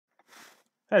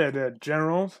Hello there,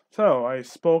 generals. So I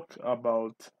spoke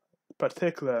about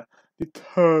particular the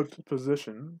third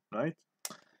position, right?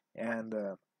 And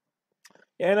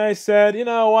I said, you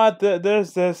know what?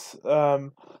 There's this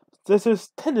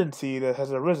tendency that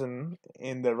has arisen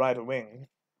in the right wing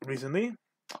recently,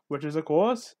 which is of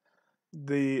course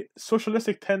the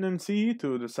socialistic tendency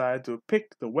to decide to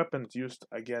pick the weapons used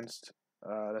against,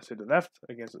 let's say, the left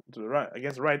against to the right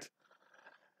against the right,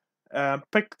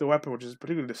 pick the weapon which is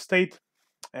particularly the state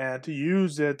and to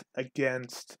use it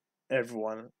against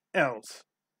everyone else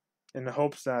in the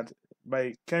hopes that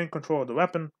by getting control of the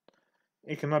weapon,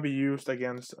 it cannot be used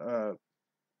against it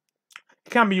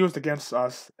can be used against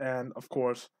us. And of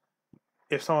course,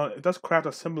 if someone does craft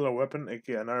a similar weapon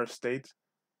against another state,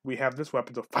 we have this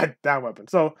weapon to fight that weapon.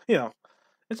 So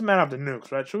it's a matter of the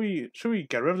nukes, right? Should we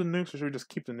get rid of the nukes, or should we just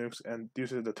keep the nukes and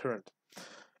use it as a deterrent?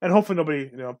 And hopefully nobody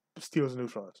steals the nukes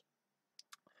from us.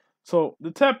 So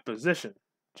the third position,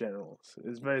 generals,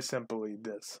 is very simply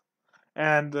this.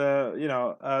 And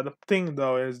the thing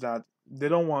though is that they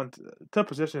don't want third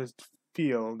positions to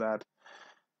feel that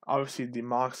obviously the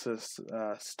Marxist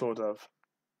the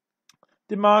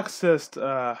Marxist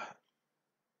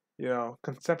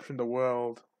conception of the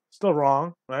world still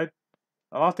wrong, right?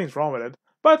 A lot of things wrong with it,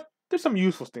 but there's some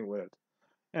useful thing with it.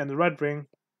 And the right wing,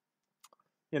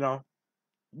 you know,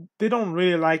 they don't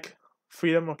really like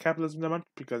freedom or capitalism that much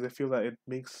because they feel that it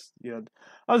makes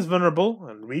us vulnerable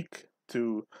and weak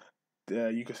to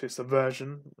you could say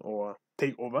subversion or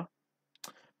takeover.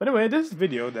 But anyway, this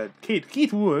video that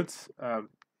Keith Woods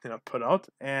put out,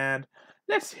 and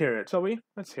let's hear it, shall we?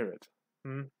 Let's hear it.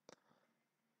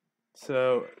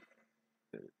 So,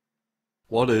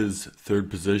 what is third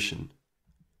position?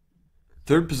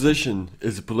 Third position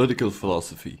is a political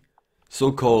philosophy,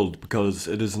 so called because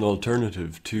it is an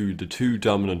alternative to the two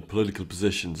dominant political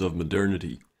positions of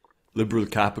modernity, liberal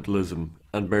capitalism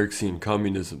and Marxian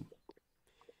communism.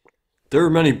 There are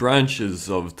many branches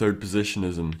of third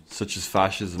positionism, such as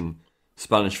fascism,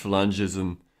 Spanish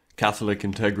phalangism, Catholic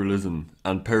integralism,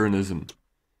 and Peronism.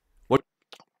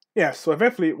 So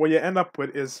eventually what you end up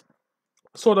with is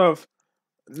sort of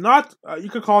not, you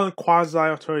could call them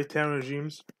quasi-authoritarian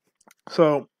regimes.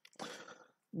 So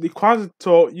you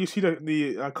see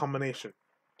the combination.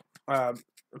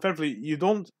 Effectively,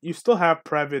 you still have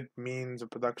private means of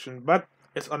production, but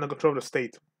it's under control of the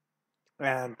state,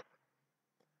 and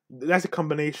that's a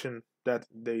combination that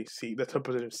they see. The third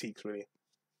position seeks really.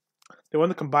 They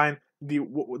want to combine the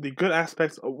good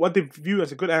aspects of what they view as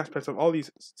the good aspects of all these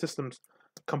systems,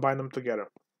 combine them together.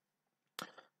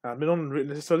 They don't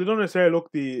necessarily look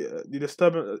the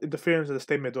interference of the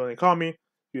state may do in the economy.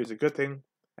 View as a good thing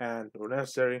and or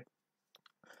necessary.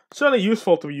 Certainly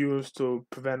useful to use to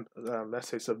prevent, let's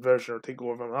say, subversion or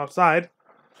takeover from outside.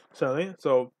 Certainly.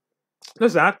 So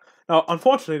there's that. Now,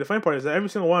 unfortunately, the funny part is that every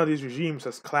single one of these regimes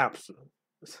has collapsed.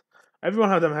 Every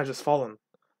one of them has just fallen.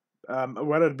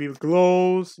 Whether it be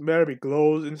glows,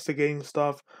 instigating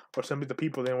stuff, or simply the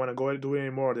people didn't want to go do it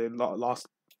anymore. They lost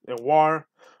in war,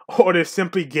 or they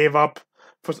simply gave up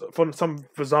for some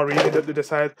bizarre reason. That they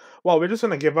decided, well, we're just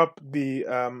gonna give up the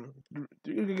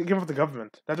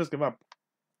government. Let's just give up,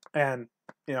 and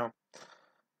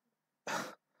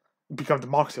become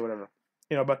democracy or whatever.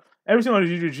 But every single one of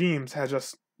these regimes has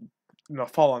just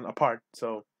fallen apart.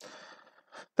 So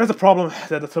that's a problem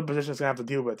that the third position is gonna have to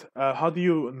deal with. How do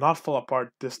you not fall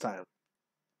apart this time?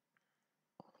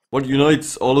 What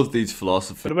unites all of these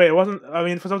philosophies? By the way, it wasn't. I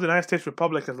mean, for example, the United States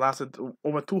Republic has lasted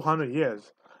over 200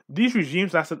 years. These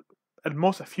regimes lasted at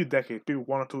most a few decades, maybe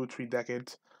 1 or 2 or 3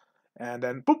 decades, and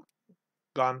then boop,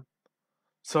 gone.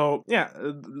 So yeah,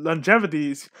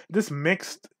 longevity is this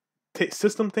mixed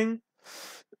system thing.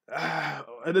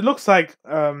 It looks like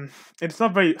it's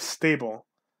not very stable.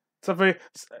 It's not very.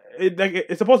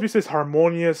 It's supposed to be this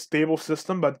harmonious, stable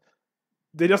system, but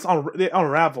they just they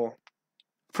unravel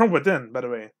from within. By the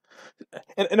way,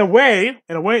 in a way,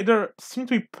 they seem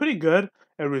to be pretty good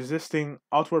at resisting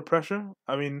outward pressure.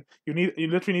 I mean, you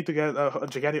literally need to get a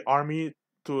gigantic army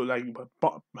to like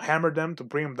hammer them to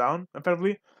bring them down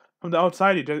effectively. From the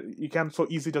outside, you can't so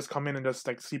easily just come in and just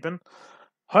like seep in.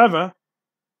 However,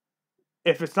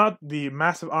 if it's not the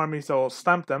massive armies that will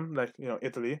stamp them, like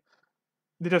Italy,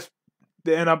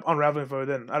 they end up unraveling from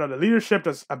within. Either the leadership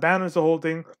just abandons the whole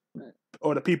thing,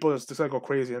 or the people just decide to go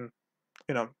crazy and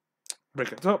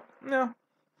break it. So yeah.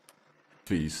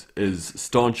 Is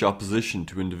staunch opposition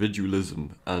to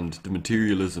individualism and the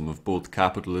materialism of both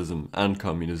capitalism and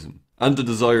communism, and the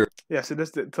desire. Yeah, so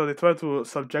they try to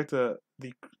subject the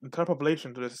entire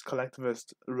population to this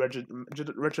collectivist,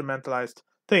 regimentalized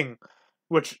thing,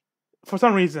 which for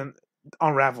some reason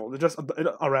unravels. It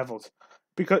unravels.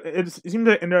 because it seems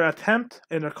that in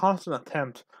their constant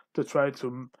attempt to try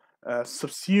to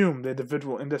subsume the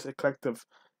individual in this collective,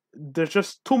 there's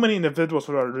just too many individuals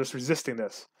who are just resisting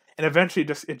this, and eventually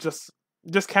it just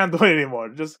can't do it anymore.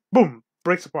 Just boom,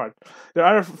 breaks apart. They're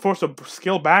either forced to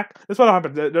scale back. That's what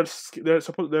happened. They're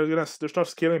start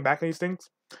scaling back on these things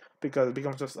because it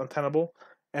becomes just untenable,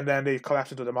 and then they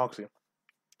collapse into democracy.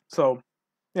 So,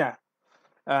 yeah,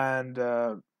 and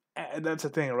that's the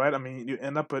thing, right? I mean, you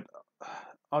end up with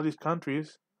all these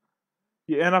countries.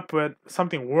 You end up with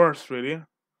something worse, really.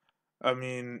 I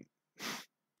mean,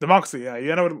 democracy. Yeah,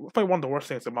 you end up with probably one of the worst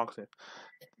things, democracy.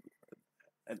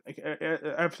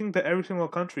 I think that every single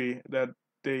country that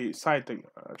they cite, like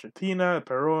Argentina,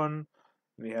 Peru, and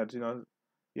you had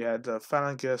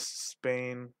Phalangists,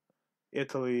 Spain,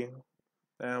 Italy,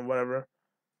 and whatever.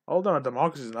 All of them are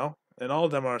democracies now, and all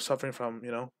of them are suffering from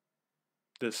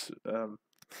this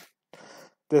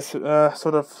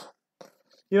sort of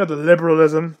the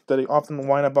liberalism that they often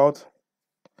whine about.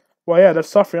 Well, yeah, they're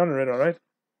suffering under it, all right.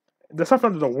 They're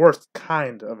suffering under the worst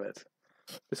kind of it.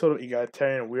 This sort of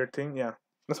egalitarian weird thing. Yeah,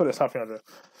 that's what they're suffering under.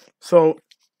 So,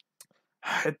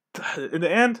 in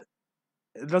the end,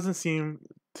 it doesn't seem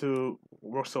to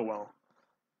work so well.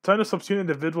 Trying to subsume an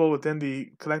individual within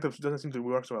the collective doesn't seem to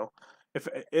work so well. If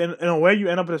in a way you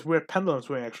end up with this weird pendulum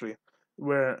swing actually,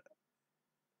 where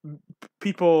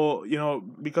people,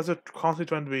 because they're constantly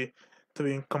trying to be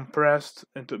compressed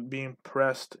into being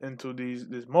pressed into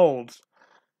these molds,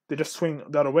 they just swing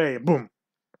the other way, boom,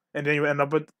 and then you end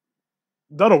up with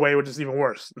the other way, which is even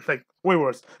worse, like way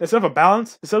worse. Instead of the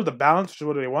balance, which is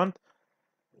what they want,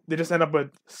 they just end up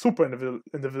with super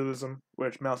individualism,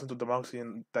 which melts into democracy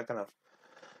and that kind of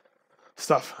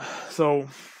stuff. So,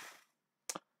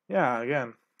 yeah,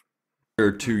 again,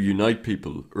 to unite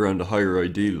people around a higher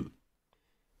ideal.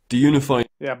 The unifying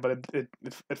yeah, but it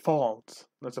falls.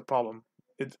 That's a problem.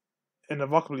 It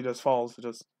inevitably just falls.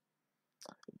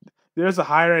 There's a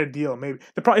higher ideal. Maybe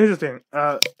here's the thing.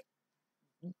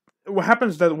 What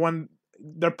happens is that when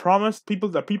people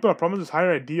are promised this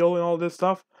higher ideal and all this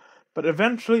stuff, but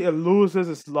eventually it loses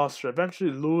its luster.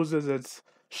 Eventually, it loses its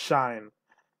shine,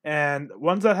 and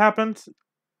once that happens,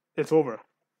 it's over.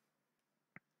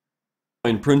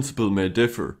 principle may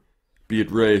differ, be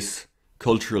it race,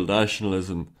 cultural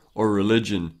nationalism, or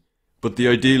religion, but the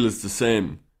ideal is the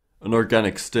same, an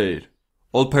organic state.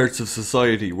 All parts of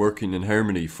society working in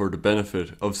harmony for the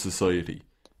benefit of society.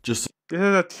 Just This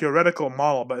is a theoretical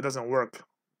model, but it doesn't work.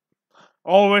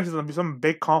 Always there's gonna be some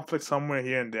big conflict somewhere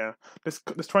here and there.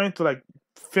 Just trying to like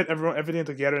fit everything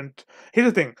together. And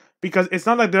here's the thing, because it's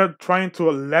not like they're trying to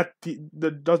let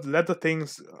the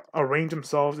things arrange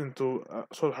themselves into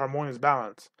a sort of harmonious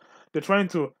balance. They're trying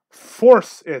to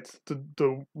force it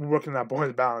to work in that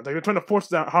harmonious balance. Like they're trying to force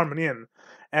that harmony in,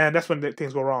 and that's when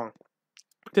things go wrong.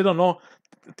 They don't know.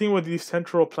 The thing with these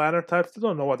central planner types, they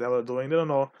don't know what the hell they're doing. They don't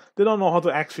know. They don't know how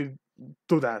to actually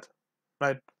do that,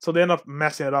 right? So they end up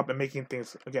messing it up and making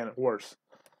things again worse.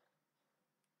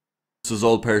 as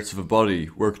all parts of a body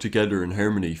work together in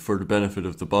harmony for the benefit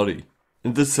of the body.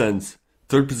 In this sense,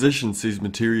 third position sees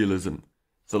materialism,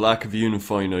 the lack of a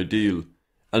unifying ideal,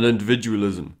 and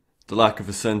individualism, the lack of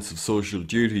a sense of social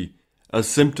duty, as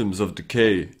symptoms of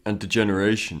decay and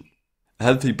degeneration. A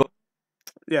healthy body.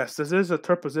 Yes, this is a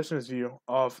third positionist view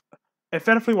of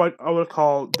effectively what I would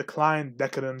call decline,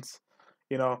 decadence.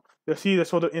 They see that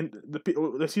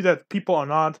they see that people are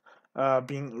not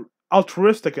being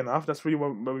altruistic enough. That's really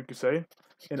what we could say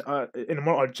in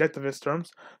more objectivist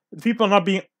terms. People are not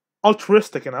being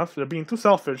altruistic enough. They're being too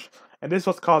selfish, and this is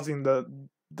what's causing the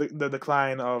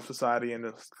decline of society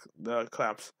and the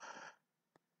collapse.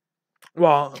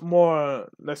 Well, more,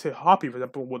 let's say, Hoppy, for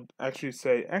example, would actually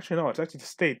say, actually, no, it's actually the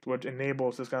state which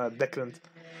enables this kind of decadent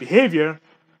behavior,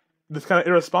 this kind of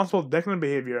irresponsible, decadent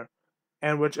behavior,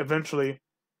 and which eventually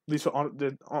leads to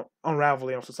the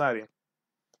unraveling of society.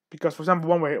 Because, for example,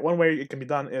 one way it can be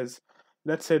done is,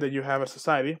 let's say that you have a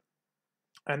society,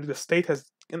 and the state has,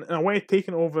 in a way,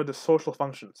 taken over the social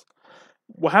functions.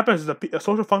 What happens is the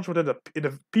social function within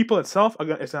the people itself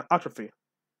is an atrophy.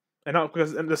 And now,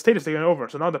 because the state is taking over,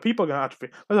 so now the people are going to atrophy.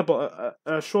 For example,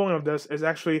 a showing of this is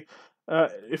actually,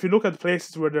 if you look at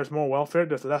places where there's more welfare,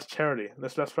 there's less charity,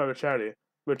 there's less private charity,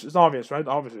 which is obvious, right?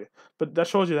 Obviously, but that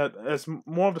shows you that as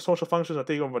more of the social functions are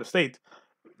taken over by the state,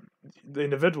 the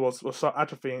individuals will start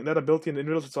atrophying. That ability in the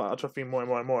individuals will start atrophying more and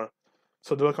more and more.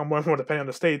 So they'll become more and more dependent on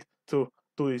the state to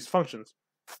do these functions,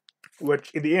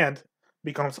 which in the end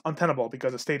becomes untenable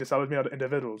because the state is always made out of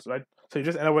individuals, right? So you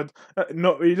just end up with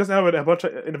you just end up with a bunch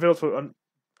of individuals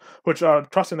which are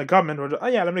trusting the government, or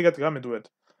yeah, let me get the government to do it,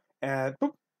 and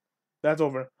boop, that's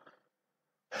over.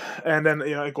 And then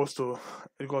it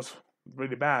goes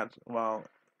really bad. Well,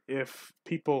 if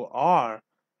people are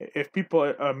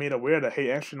made aware that,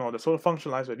 hey, actually no, the social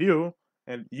function lies with you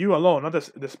and you alone, not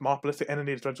this monopolistic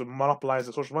entity that's trying to monopolize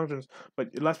the social functions, but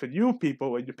it lies with you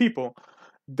people, with your people,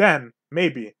 then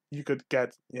maybe you could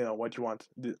get what you want.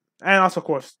 And also, of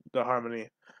course, the harmony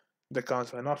that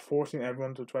comes by not forcing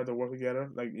everyone to try to work together.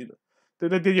 Like,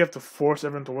 did you have to force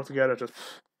everyone to work together? Just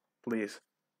please.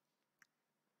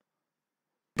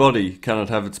 Body cannot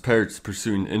have its parts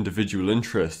pursuing individual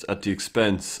interest at the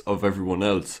expense of everyone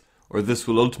else, or this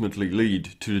will ultimately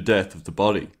lead to the death of the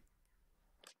body.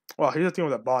 Well, here's the thing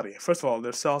with the body. First of all,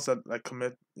 there's cells that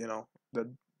commit, that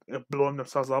blowing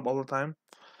themselves up all the time.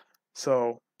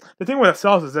 So the thing with the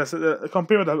cells is this: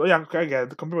 compared with I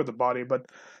get it, compared with the body, but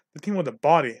the thing with the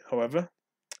body, however,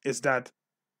 is that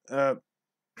uh,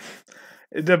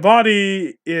 the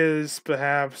body is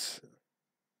perhaps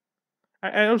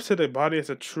I would say the body is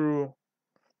a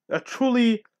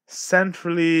truly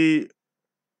centrally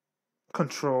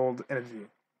controlled entity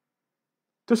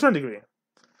to a certain degree.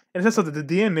 In the sense that the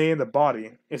DNA in the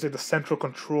body is like the central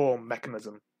control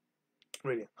mechanism.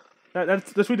 Really,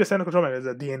 that's really the central control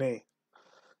mechanism, is the DNA.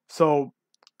 So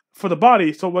for the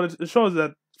body, so what it shows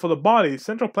that for the body,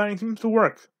 central planning seems to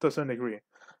work to a certain degree,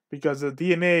 because the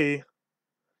DNA,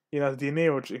 the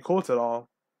DNA which encodes it all,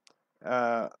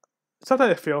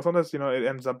 sometimes it fails. Sometimes it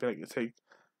ends up like say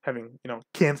having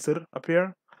cancer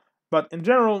appear, but in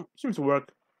general, it seems to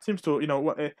work. Seems to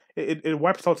it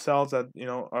wipes out cells that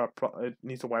it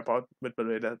needs to wipe out, but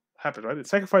that happens, right? It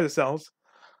sacrifices cells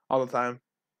all the time,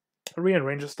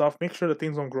 rearranges stuff, make sure that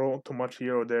things don't grow too much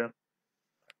here or there.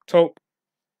 So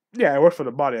yeah, it works for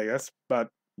the body, I guess. But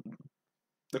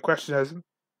the question is,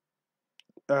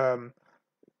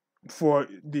 for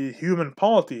the human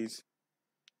polities,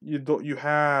 you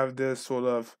have this sort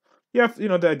of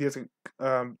the ideas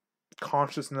of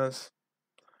consciousness.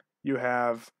 You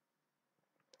have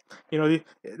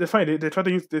they're funny. They try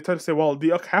to say, well,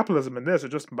 the capitalism in this is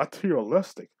just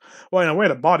materialistic. Well, in a way,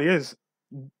 the body is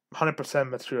 100%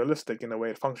 materialistic in the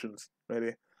way it functions,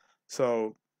 really.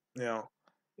 So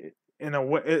in a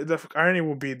way, the irony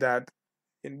would be that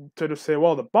to say,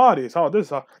 well, the body is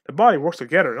the body works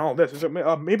together and all this.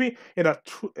 Maybe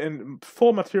in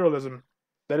full materialism,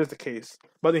 that is the case.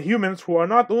 But in humans who are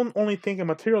not only thinking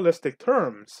materialistic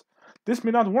terms, this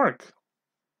may not work.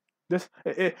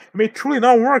 It may truly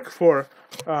not work for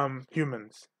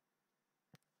humans,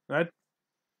 right?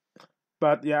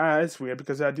 But yeah, it's weird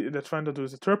because they're trying to do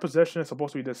the third position is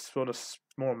supposed to be this sort of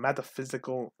more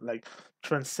metaphysical, like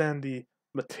transcend the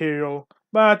material.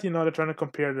 But they're trying to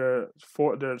compare the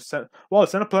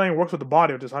central planning works with the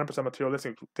body, which is 100%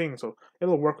 materialistic thing, so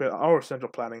it'll work with our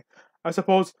central planning. I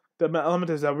suppose the element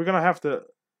is that we're gonna have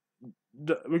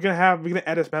we're gonna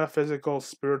add this metaphysical,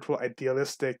 spiritual,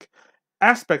 idealistic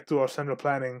aspect to our central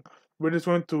planning. We're just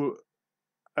going to,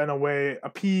 in a way,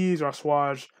 appease or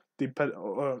assuage the kind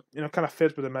of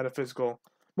fits with the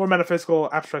more metaphysical,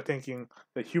 abstract thinking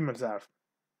that humans have.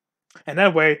 And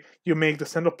that way, you make the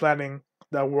central planning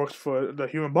that works for the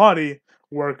human body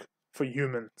work for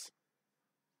humans.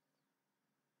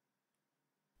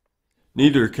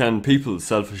 Neither can people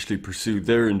selfishly pursue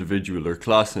their individual or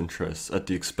class interests at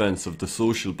the expense of the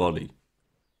social body.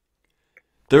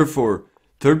 Therefore,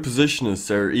 third positionists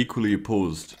are equally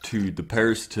opposed to the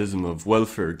parasitism of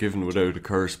welfare given without a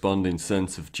corresponding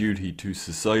sense of duty to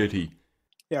society.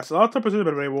 Yeah, so our third position,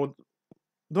 by the way,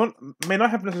 may not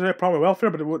have necessarily a problem with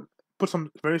welfare, but it would put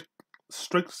some very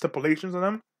strict stipulations on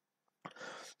them.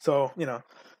 So they're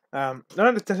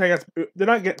not necessarily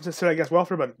against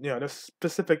welfare, but there's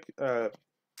specific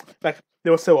like they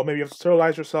will say, well, maybe you have to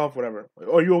sterilize yourself, whatever,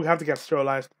 or you will have to get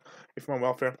sterilized if you're on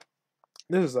welfare.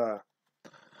 This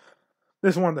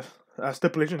is one of the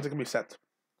stipulations that can be set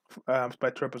by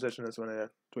third positionists when they're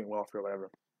doing welfare or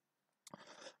whatever.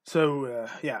 So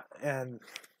yeah, and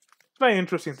it's a very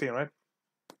interesting thing, right?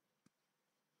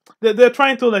 They're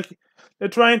trying to.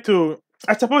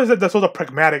 I suppose that the sort of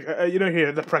pragmatic,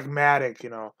 here the pragmatic,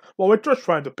 well, we're just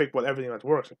trying to pick everything that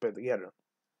works and put it together.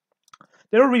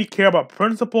 They don't really care about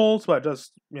principles, but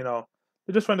just they're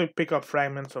just trying to pick up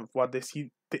fragments of what they see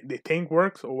they think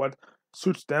works or what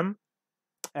suits them,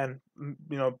 and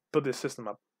put this system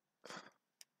up.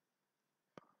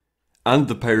 And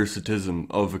the parasitism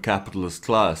of a capitalist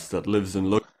class that lives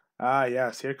in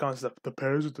Yes, here comes the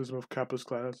parasitism of capitalist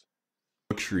class.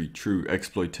 Luxury through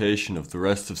exploitation of the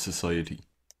rest of society.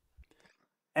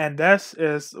 And this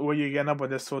is where you end up with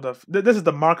this sort of this is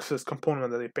the Marxist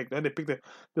component that they picked. Right? They picked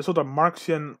the sort of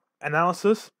Marxian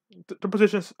analysis. The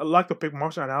positions like to pick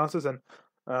Marxian analysis and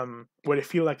where they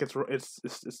feel like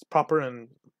it's proper and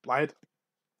applied.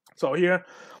 So here,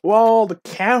 well, the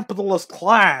capitalist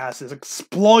class is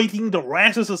exploiting the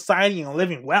rest of society and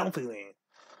living wealthily,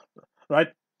 right?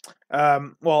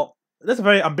 Well, that's a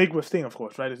very ambiguous thing, of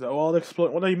course, right? Is that well,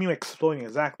 exploit? What do you mean exploiting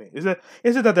exactly? Is it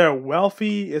that they're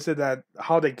wealthy? Is it that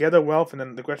how they get their wealth? And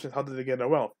then the question is, how do they get their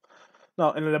wealth?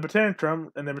 Now, in the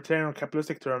libertarian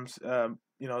capitalistic terms,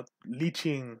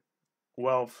 leeching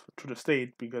wealth through the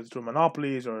state because through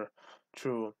monopolies or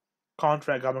through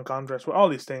government contracts, or all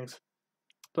these things.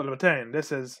 So libertarian,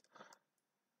 this is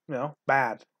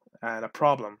bad and a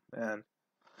problem, and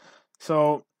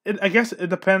so I guess it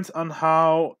depends on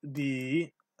how the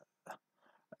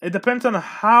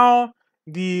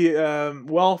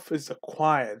wealth is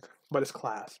acquired by this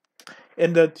class.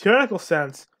 In the theoretical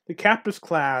sense, the capitalist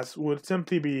class would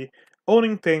simply be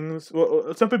owning things.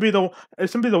 Simply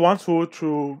the ones who,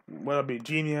 through whether it be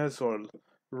genius or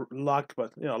luck,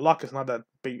 but luck is not that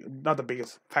big, not the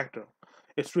biggest factor.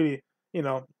 It's really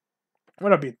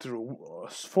whether it be through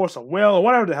force of will or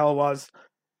whatever the hell it was,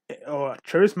 or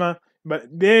charisma, but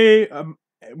they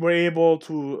were able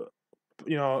to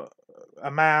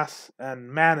amass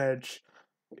and manage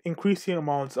increasing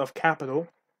amounts of capital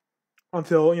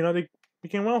until they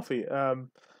became wealthy.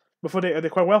 Before they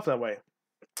quite wealthy that way,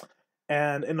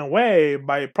 and in a way,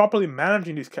 by properly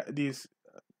managing this capital,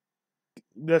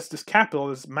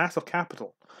 this massive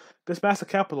capital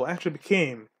actually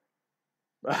became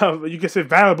you can say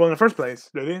valuable in the first place.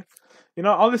 Really,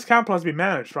 all this capital has to be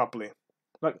managed properly.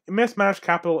 Like mismanaged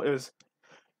capital is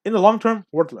in the long term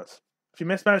worthless. If you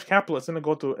mismanage capital, it's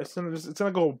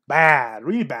gonna go bad,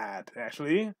 really bad,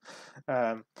 actually.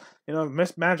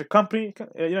 Mismanage a company,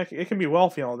 it can be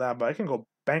wealthy and all that, but it can go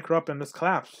bankrupt and just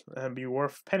collapse and be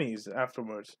worth pennies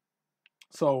afterwards.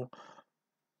 So,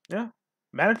 yeah,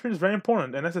 management is very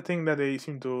important, and that's the thing that they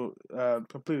seem to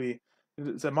completely.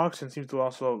 The Marxians seem to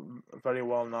also very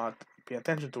well not pay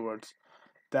attention towards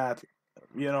that.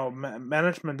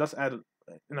 Management does add,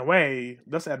 in a way,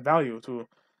 value to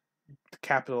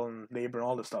capital and labor and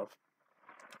all this stuff.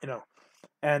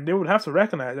 And they would have to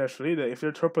recognize actually that if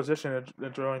they're third position, they're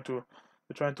trying to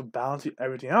balance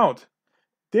everything out.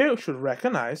 They should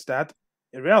recognize that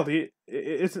in reality,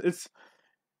 it's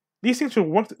these things should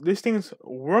work. These things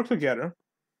work together,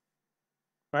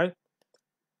 right?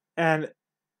 And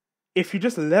if you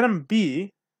just let them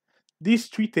be, these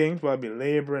three things, whether it be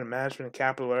labor and management and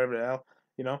capital, whatever the hell,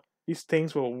 these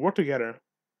things will work together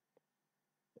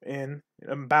in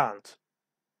balance.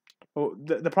 Well,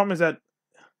 the problem is that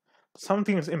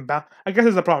something is imbalance. I guess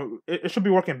it's a problem. It should be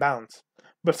working in balance,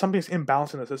 but something's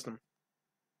imbalanced in the system.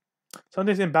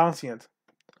 Something's imbalancing it.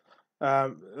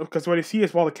 Because what you see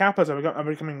is while the capitalists are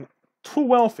becoming too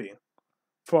wealthy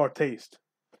for our taste.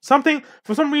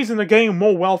 For some reason they're getting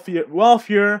more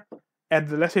wealthier, and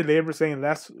the let's say labor is getting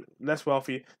less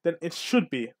wealthy, then it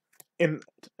should be in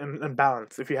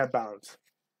balance if you have balance.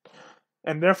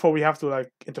 And therefore we have to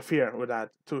interfere with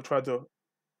that to try to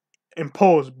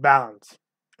impose balance.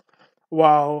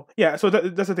 So that's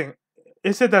the thing.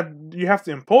 Is it that you have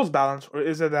to impose balance, or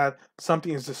is it that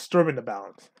something is disturbing the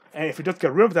balance? And if you just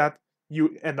get rid of that,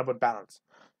 you end up with balance.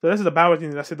 So this is the balance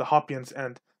between, let's say, the Hoppians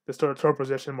and the third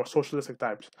position, more socialistic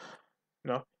types.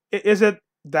 Is it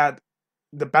that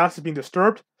the balance is being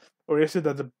disturbed, or is it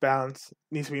that the balance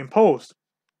needs to be imposed?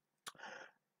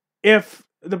 If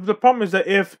the problem is that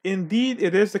if indeed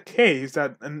it is the case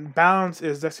that balance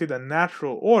is, let's say, the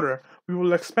natural order, we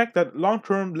will expect that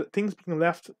long-term things being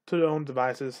left to their own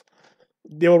devices,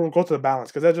 they will go to the balance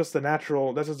because that's just the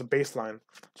baseline.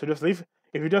 So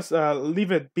if you just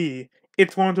leave it be,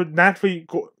 it's going to naturally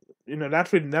go,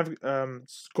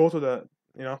 go to the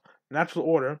natural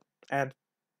order and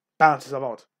balance itself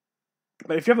out.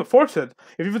 But if you have to force it,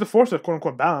 quote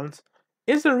unquote balance,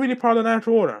 is it really part of the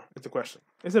natural order? Is the question.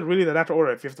 Is it really the natural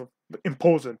order if you have to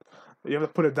impose it? You have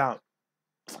to put it down.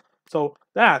 So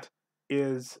that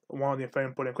is one of the very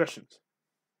important questions.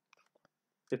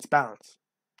 It's balance.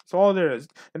 That's all there is.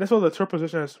 And that's what the third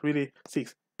positionist really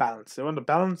seeks. Balance. They want to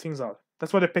balance things out.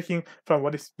 That's why they're picking from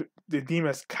what they deem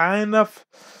as kind of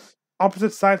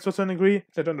opposite sides to a certain degree.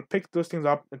 They're trying to pick those things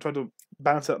up and try to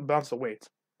balance the weight.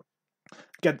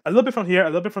 Get a little bit from here, a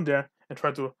little bit from there, and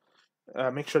try to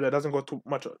make sure that it doesn't go too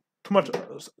much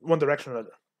one direction or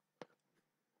another.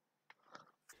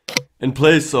 In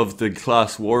place of the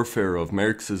class warfare of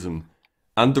Marxism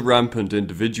and the rampant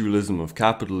individualism of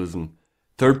capitalism,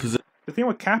 third position. The thing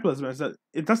with capitalism is that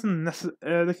it doesn't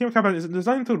necessarily. The thing with capitalism is there's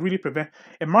nothing to really prevent.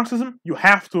 In Marxism, you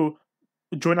have to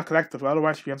join a collective,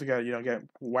 otherwise you have to get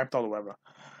wiped out or whatever.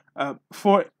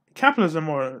 For capitalism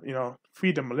or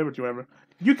freedom or liberty or whatever,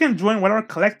 you can join whatever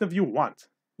collective you want.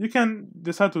 You can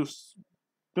decide to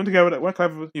join together with what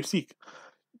collective you seek.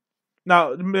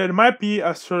 Now, there might be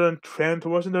a certain trend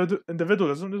towards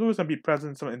individualism. There's always going to be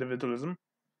present some individualism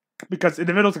because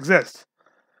individuals exist.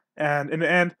 And in the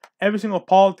end, every single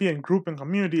polity and group and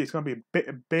community is going to be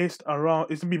based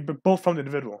around, it's going to be built from the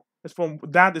individual.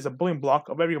 That is a building block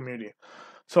of every community.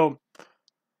 So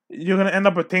you're going to end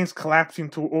up with things collapsing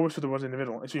towards the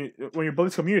individual. So when you build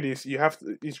these communities,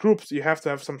 these groups, you have to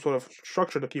have some sort of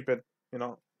structure to keep it,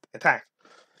 intact.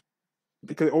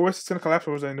 Because it always is going to collapse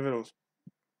towards the individuals.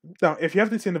 Now, if you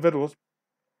have these individuals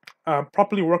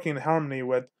properly working in harmony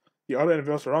with the other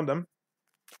individuals around them,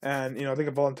 and they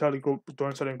can voluntarily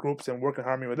join certain groups and work in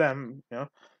harmony with them,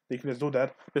 they can just do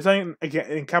that. There's nothing again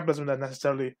in capitalism that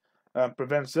necessarily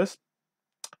prevents this,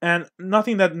 and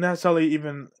nothing that necessarily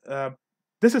even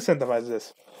disincentivizes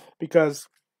this, because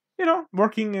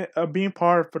working, being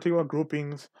part of particular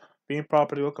groupings, being part of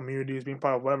particular communities, being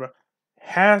part of whatever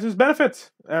has its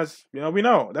benefits, as we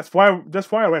know. That's why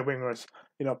right wingers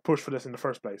push for this in the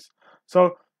first place.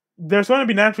 So there's going to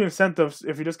be natural incentives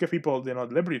if you just give people the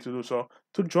liberty to do so,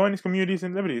 to join these communities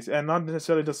and liberties, and not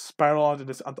necessarily just spiral out into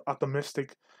this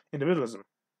atomistic individualism,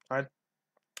 right?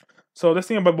 So this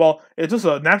thing about, it's just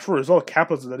a natural result of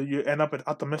capitalism that you end up in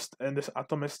this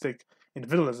atomistic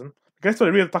individualism. That's what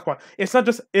I really talk about. It's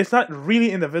not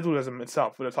really individualism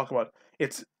itself what I talk about.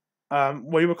 It's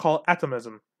what you would call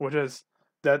atomism, which is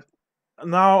that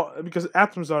now, because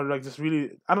atoms are like this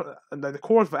really, the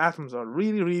cores of atoms are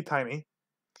really, really tiny,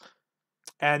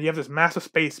 and you have this massive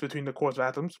space between the cores of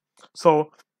atoms.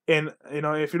 So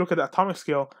if you look at the atomic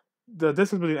scale, the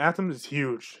distance between atoms is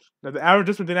huge. The average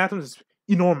distance between atoms is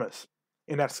enormous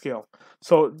in that scale.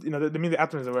 So that means the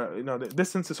atoms are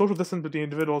the social distance between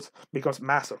individuals becomes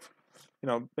massive.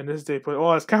 And this they put,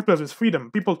 as capitalism is freedom,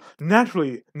 people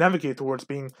naturally navigate towards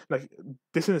being like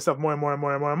distance stuff more and more and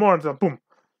more and more and more until boom,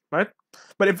 right?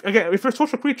 But if we're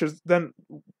social creatures, then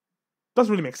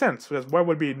doesn't really make sense, because why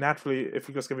would we naturally, if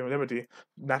we just give him liberty,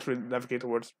 naturally navigate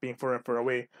towards being further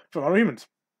away from other humans?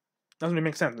 Doesn't really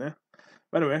make sense, yeah?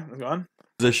 By the way, go on.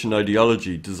 Position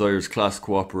ideology desires class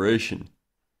cooperation.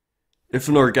 If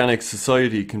an organic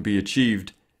society can be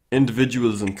achieved,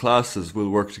 individuals and classes will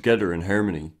work together in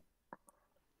harmony.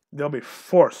 They'll be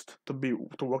forced to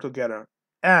work together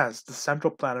as the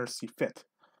central planners see fit.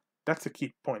 That's the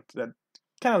key point. That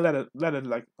kind of let it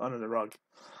like under the rug.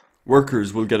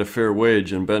 Workers will get a fair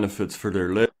wage and benefits for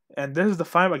their labor. And this is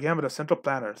defined again by the central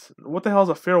planners. What the hell is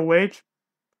a fair wage?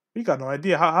 We got no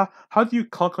idea. How do you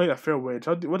calculate a fair wage?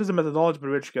 What is the methodology by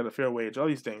which you get a fair wage? All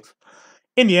these things.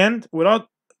 In the end, without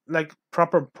like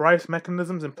proper price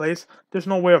mechanisms in place, there's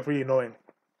no way of really knowing.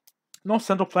 No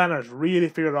central planners really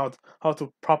figured out how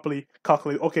to properly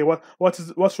calculate. Okay,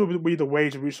 what should be the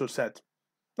wage we should set?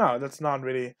 No, that's not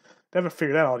really. They haven't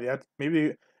figured that out yet.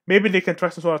 Maybe they can try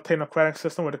some sort of technocratic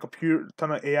system where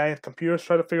ton of AI and computers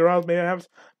try to figure out maybe.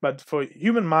 But for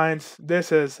human minds,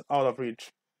 this is out of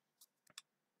reach.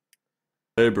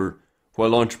 Labor,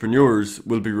 while entrepreneurs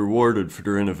will be rewarded for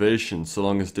their innovation so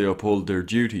long as they uphold their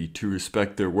duty to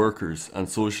respect their workers and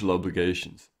social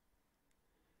obligations.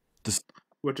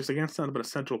 Which is against some of the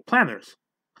central planners.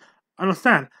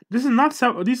 Understand, this is not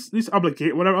set. These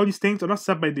obligate whatever all these things are not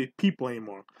set by the people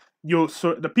anymore.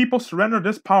 The people surrender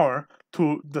this power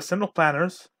to the central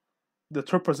planners, the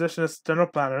third positionist central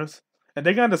planners, and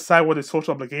they're gonna decide what their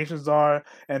social obligations are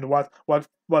and what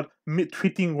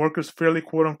treating workers fairly,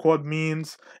 quote unquote,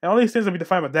 means, and all these things will be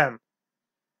defined by them.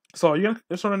 So you're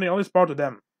surrendering all this power to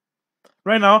them.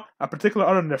 Right now, a particular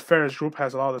other nefarious group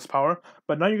has a lot of this power,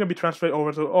 but now you're gonna be transferred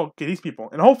over to these people,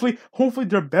 and hopefully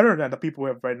they're better than the people we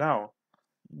have right now.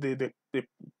 The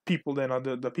people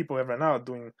the people we have right now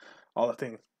doing all the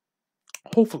things.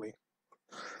 Hopefully,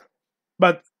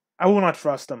 but I will not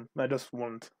trust them. I just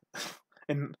won't,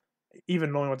 and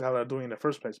even knowing what the hell they're doing in the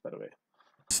first place. By the way,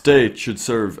 the state should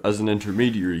serve as an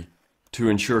intermediary to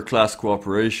ensure class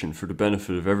cooperation for the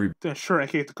benefit of everybody. To ensure,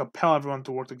 aka to compel everyone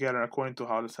to work together according to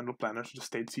how the central planners, the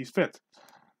state sees fit.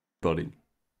 In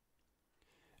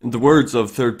the words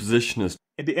of third positionist,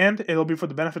 in the end, it'll be for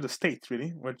the benefit of the state, really.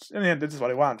 Which, in the end, this is what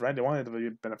they want, right? They want it to be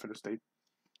benefit of the state.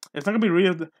 It's not gonna be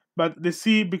real, but they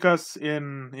see, because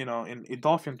in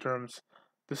Adolfian terms,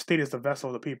 the state is the vessel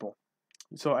of the people.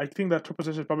 So I think that third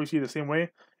position probably see it the same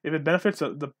way. If it benefits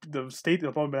the state,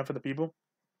 it'll probably benefit the people.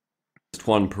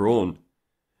 Juan Perón.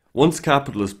 Once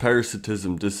capitalist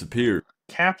parasitism disappeared.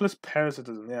 Capitalist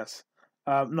parasitism, yes.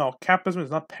 No, capitalism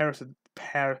is not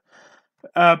capitalism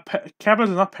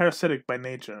is not parasitic by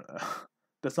nature.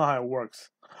 That's not how it works.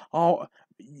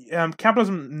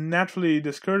 Capitalism naturally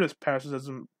discourages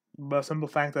parasitism by the simple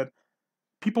fact that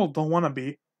people don't want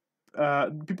to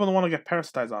get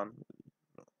parasitized on.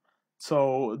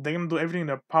 So they're gonna do everything in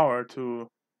their power to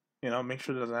make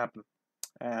sure that doesn't happen.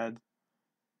 And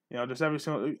just every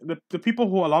single the people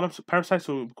who a lot of parasites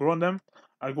who grow on them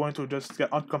are going to just get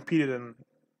outcompeted and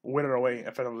wither away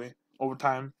effectively over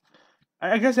time.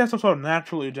 I guess it has some sort of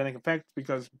natural eugenic effect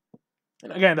because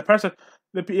again the parasite,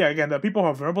 the people who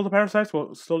are vulnerable to parasites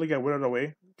will slowly get withered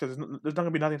away because there's not going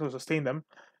to be nothing to sustain them,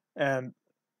 and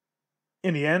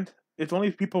in the end, it's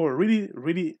only people who are really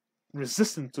really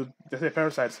resistant to the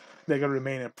parasites that are going to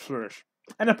remain and flourish.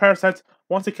 And the parasites,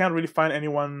 once they can't really find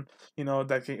anyone,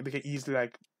 that they can easily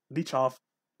like leech off,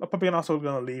 are probably also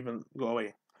going to leave and go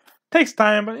away. Takes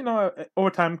time, but over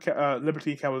time,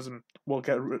 liberty capitalism will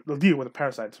deal with the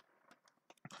parasites.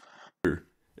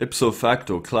 Ipso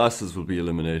facto, classes will be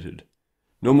eliminated.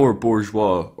 No more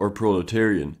bourgeois or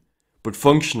proletarian, but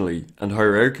functionally and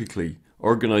hierarchically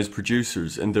organized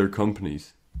producers in their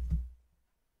companies.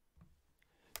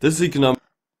 This economic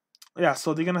Yeah,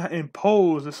 so they're gonna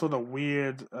impose this sort of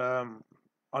weird,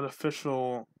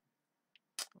 artificial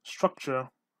structure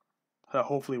that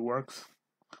hopefully works.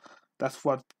 That's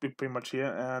what we pretty much here.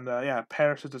 And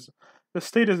parasitism. The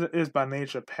state is by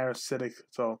nature parasitic.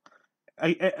 So,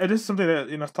 this is something that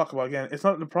let's talk about again. It's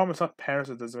not the problem. It's not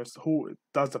parasitism. It's who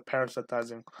does the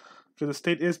parasitizing. Because the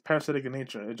state is parasitic in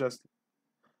nature. It just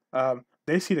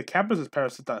they see the capitalists as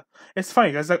parasites. It's funny.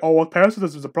 It's like, oh, well,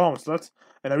 parasitism is a problem. So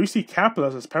we see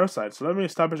capitalists as parasites. So let me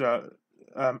establish a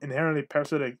inherently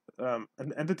parasitic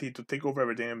an entity to take over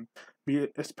everything and be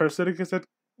as parasitic as it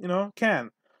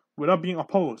can, without being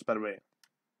opposed. By the way,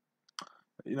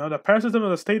 the parasitism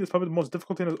of the state is probably the most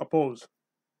difficult thing to oppose.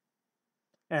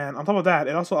 And on top of that,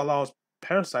 it also allows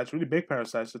parasites, really big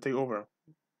parasites, to take over.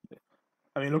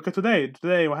 I mean, look at today.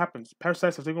 Today, what happens?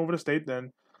 Parasites have taken over the state,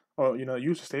 or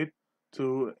use the state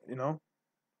to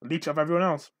leech off everyone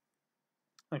else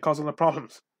and cause other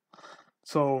problems.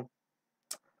 So,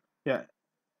 yeah,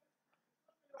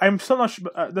 I'm still not.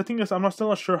 The thing is, I'm still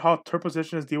not sure how third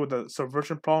positionists deal with the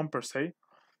subversion problem per se.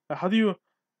 How do you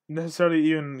necessarily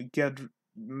even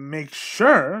make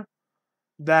sure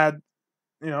that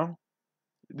they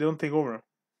don't take over,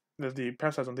 that the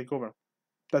parasites don't take over,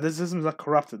 that this system is not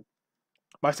corrupted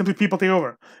by simply people take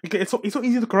over? It's so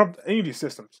easy to corrupt any of these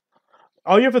systems.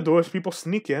 All you have to do is people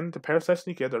sneak in, the parasites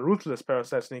sneak in, the ruthless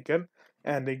parasites sneak in,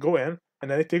 and they go in,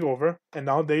 and then they take over, and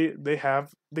now they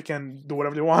can do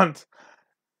whatever they want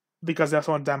because they have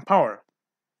so much damn power.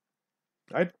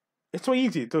 Right? It's so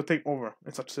easy to take over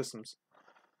in such systems.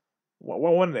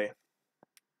 One day.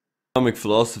 economic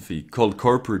philosophy, called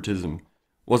corporatism,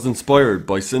 was inspired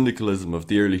by syndicalism of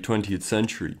the early 20th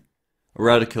century, a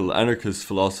radical anarchist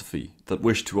philosophy that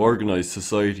wished to organize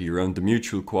society around the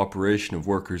mutual cooperation of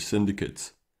workers'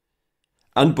 syndicates,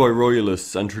 and by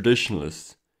royalists and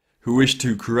traditionalists, who wished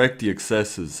to correct the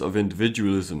excesses of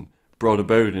individualism brought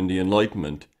about in the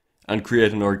Enlightenment and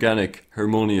create an organic,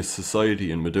 harmonious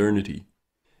society in modernity.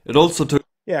 It also took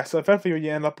So effectively what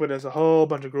you end up with is a whole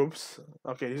bunch of groups.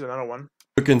 Okay, here's another one.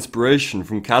 inspiration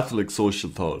from Catholic social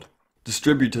thought,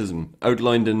 distributism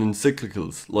outlined in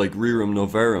encyclicals like Rerum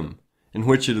Novarum, in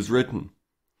which it is written,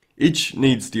 each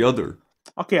needs the other.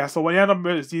 Okay, so what you end up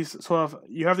with is these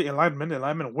you have the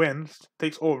Enlightenment wins,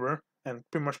 takes over, and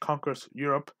pretty much conquers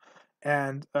Europe,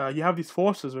 and you have these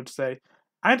forces which say,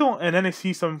 and then they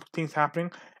see some things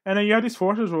happening, and then you have these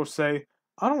forces who will say,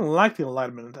 I don't like the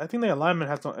Enlightenment. I think the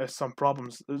Enlightenment has some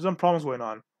problems. There's some problems going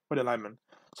on with the Enlightenment.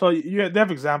 So they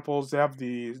have examples. They have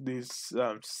these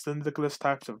syndicalist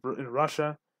types in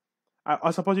Russia. I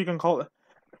suppose you can call it.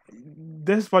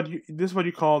 This is what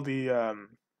you call the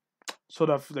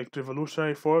sort of like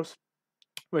revolutionary force,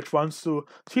 which wants to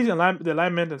see the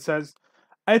Enlightenment and says,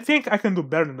 I think I can do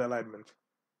better than the Enlightenment.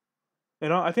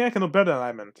 I think I can do better than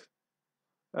Enlightenment.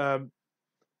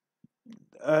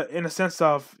 In a sense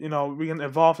of, we can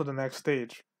evolve to the next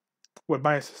stage with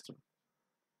my system.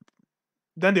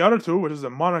 Then the other two, which is the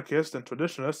monarchists and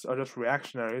traditionalists, are just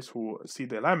reactionaries who see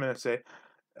the Enlightenment and say,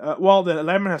 well, the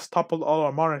Enlightenment has toppled all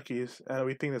our monarchies, and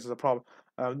we think this is a problem.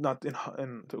 Not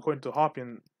according to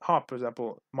Hoppe, for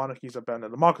example, monarchies are better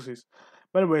than democracies.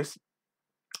 But anyways,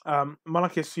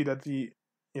 monarchists see that the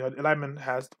Enlightenment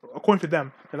has, according to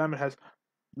them, the Enlightenment has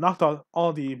knocked out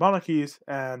all the monarchies,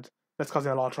 and that's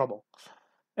causing a lot of trouble.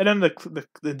 And then the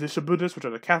distributists, which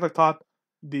are the Catholic thought,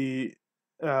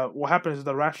 what happens is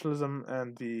the rationalism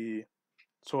and the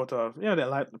sort of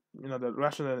the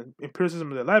rational empiricism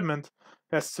of the Enlightenment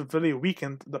has severely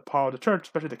weakened the power of the church,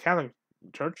 especially the Catholic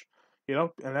Church. And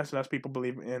less and less people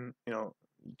believe in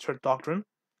church doctrine.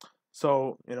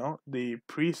 So the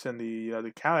priests and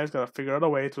the Catholics gotta figure out a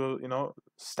way to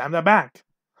stamp that back.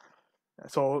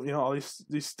 So all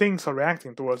these things are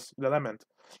reacting towards the Enlightenment.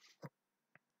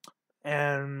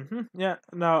 And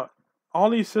now all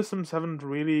these systems haven't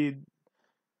really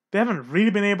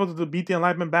been able to beat the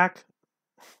Enlightenment back,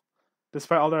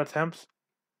 despite all their attempts.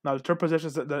 Now the third position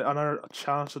is another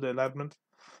challenge to the Enlightenment,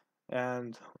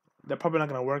 and they're probably not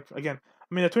going to work again.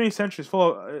 I mean, the 20th century is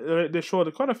full of they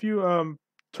showed quite a few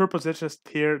third positionist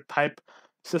tier type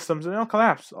systems, and they all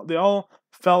collapsed. They all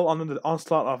fell under the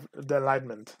onslaught of the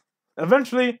Enlightenment.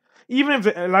 Eventually, even if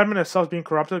the Enlightenment itself is being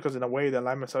corrupted, because in a way the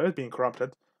Enlightenment itself is being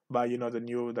corrupted by the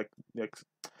new the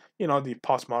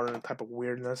postmodern type of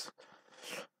weirdness.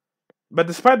 But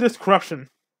despite this corruption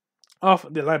of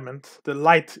the Enlightenment, the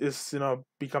light is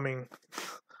becoming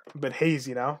a bit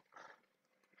hazy now.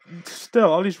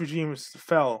 Still, all these regimes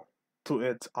fell to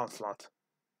its onslaught.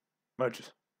 Which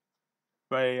is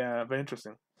very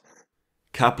interesting.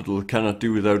 Capital cannot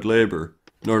do without labor,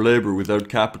 nor labor without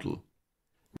capital.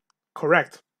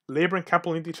 Correct. Labor and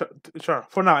capital need each other.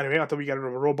 For now, anyway, until we get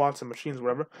rid of robots and machines,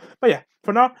 whatever. But yeah,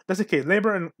 for now, that's the case.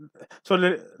 Labor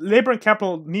and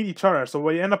capital need each other. So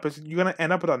what you end up is you're gonna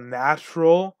end up with a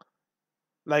natural,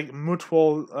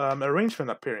 mutual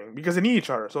arrangement appearing because they need each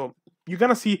other. So you're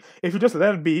gonna see if you just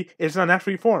let it be, it's gonna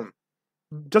naturally form.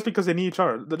 Just because they need each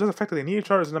other, just the fact that they need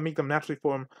each other is gonna make them naturally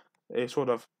form a sort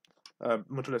of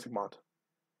mutualistic bond.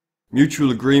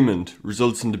 Mutual agreement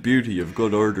results in the beauty of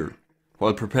good order,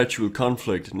 while perpetual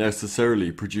conflict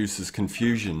necessarily produces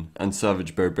confusion and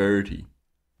savage barbarity.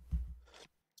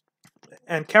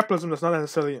 And capitalism does not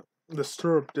necessarily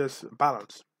disturb this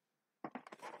balance,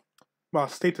 while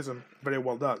statism very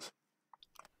well does.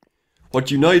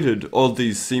 What united all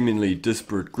these seemingly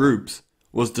disparate groups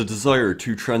was the desire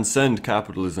to transcend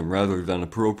capitalism rather than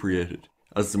appropriate it,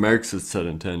 as the Marxists had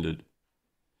intended.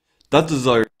 That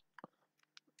desire...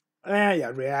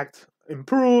 react,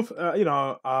 improve,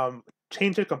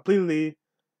 change it completely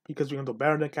because we can do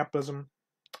better than capitalism,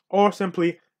 or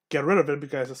simply get rid of it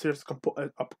because it's a serious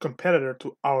competitor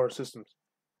to our systems.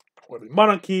 Whether it be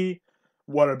monarchy,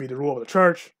 whether it be the rule of the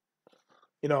church,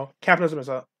 capitalism is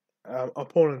a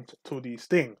opponent to these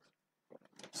things.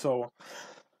 So,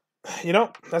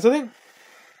 that's the thing.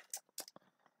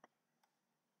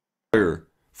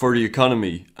 For the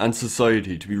economy and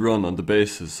society to be run on the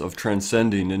basis of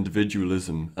transcending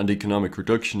individualism and economic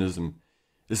reductionism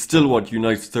is still what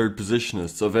unites third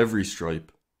positionists of every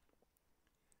stripe.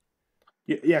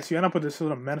 Yes, you end up with this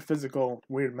sort of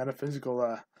weird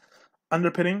metaphysical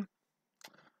underpinning.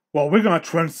 Well, we're going to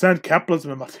transcend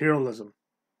capitalism and materialism.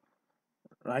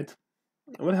 Right?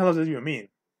 What the hell does this even mean?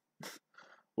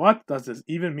 What does this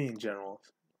even mean, generals?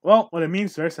 Well, what it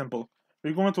means is very simple.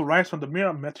 We're going to rise from the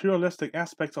mere materialistic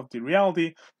aspects of the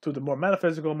reality to the more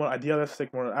metaphysical, more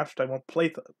idealistic, more abstract, more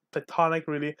platonic,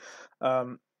 really,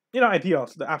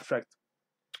 ideals, the abstract.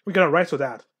 We're going to rise to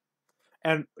that.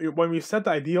 And when we set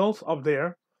the ideals up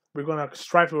there, we're going to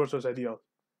strive towards those ideals.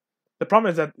 The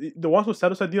problem is that the ones who set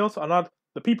those ideals are not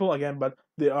the people, again, but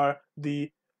they are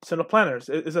the central planners.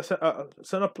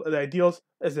 The ideals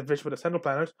is the vision for the central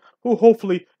planners, who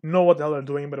hopefully know what the hell they're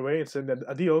doing, by the way, it's in the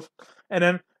ideals. And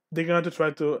then they're going to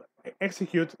try to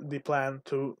execute the plan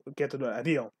to get to the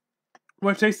ideal,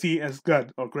 which they see as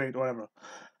good or great or whatever.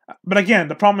 But again,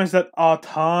 the problem is that a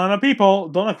ton of people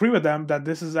don't agree with them that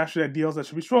this is actually ideals that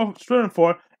should be striven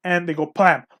for, and they go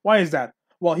plan. Why is that?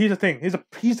 Well, here's the thing.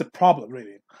 Here's the problem,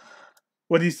 really,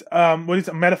 with these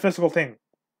metaphysical thing.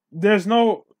 There's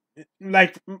no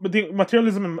the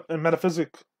materialism and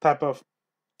metaphysics type of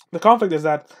the conflict is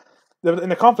that in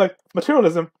the conflict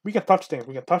materialism we can touch things,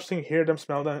 hear them,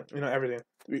 smell them, everything.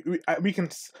 We can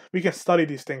study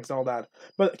these things and all that,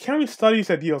 but can we study these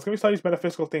ideals? Can we study these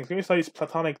metaphysical things? Can we study these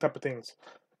platonic type of things?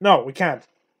 No, we can't.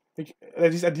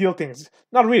 These ideal things,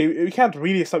 not really. We can't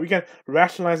really study. We can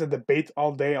rationalize and debate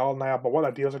all day, all night about what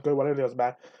ideals are good, what ideals are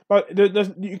bad. But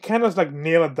you can't just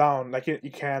nail it down like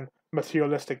you can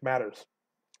materialistic matters.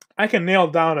 I can nail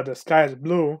down that the sky is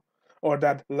blue, or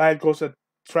that light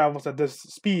travels at this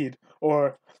speed,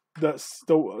 or the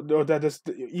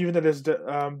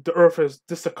Earth is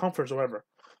this circumference or whatever.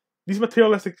 These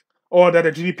materialistic, or that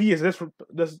the GDP is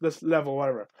this level,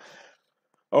 whatever,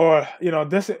 or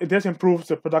this improves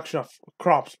the production of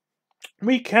crops.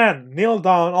 We can nail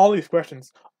down all these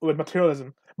questions with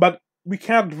materialism, but we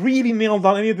can't really nail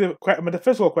down any of the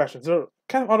metaphysical questions. They're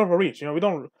kind of out of our reach. We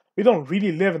don't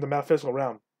really live in the metaphysical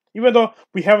realm, even though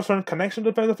we have a certain connection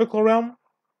to the metaphysical realm,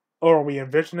 or we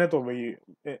envision it, or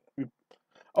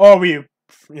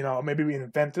maybe we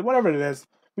invent it, whatever it is.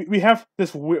 We have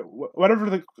this whatever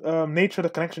the nature of the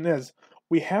connection is.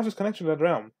 We have this connection to that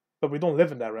realm, but we don't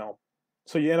live in that realm.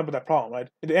 So you end up with that problem, right?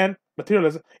 In the end,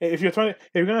 materialism. If you're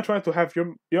gonna try to have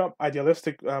your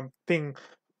idealistic thing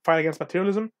fight against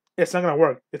materialism, it's not gonna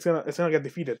work. It's gonna get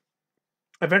defeated.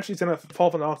 eventually it's gonna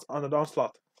fall on the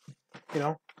onslaught.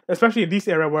 Especially in this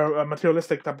area where a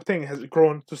materialistic type of thing has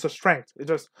grown to such strength. It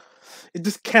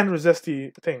just can't resist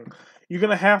the thing. You're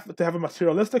gonna have to have a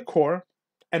materialistic core,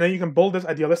 and then you can build this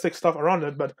idealistic stuff around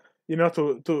it. But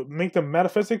to make the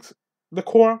metaphysics the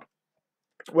core,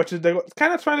 which is they're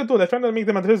kind of trying to do. They're trying to make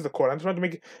the metaphysics the core. I'm trying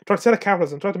to set a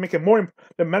capitalism, trying to make it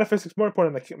the metaphysics more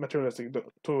important than the materialistic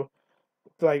to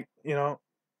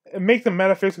make the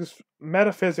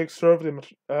metaphysics serve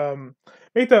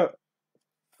make the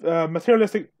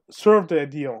materialistic serve the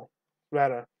ideal,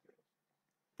 rather.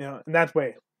 In that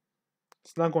way,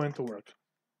 it's not going to work.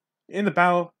 In the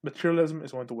battle, materialism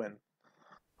is going to win.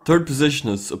 Third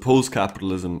positionists oppose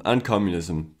capitalism and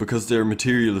communism because they are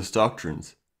materialist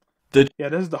doctrines. This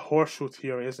is the horseshoe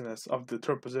theory, isn't it, of the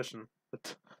third position.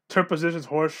 The third position's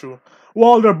horseshoe.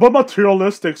 Well, they're but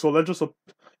materialistic, so let's just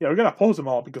we're gonna oppose them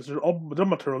all because they're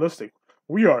materialistic.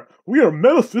 We are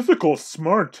metaphysical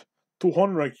smart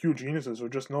 200 IQ geniuses who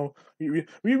just know we've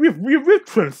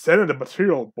transcended the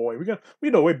material, boy. We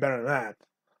know way better than that,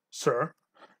 sir.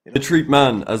 They treat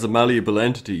man as a malleable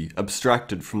entity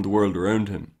abstracted from the world around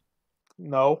him.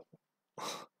 No.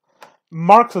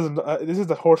 Marxism, this is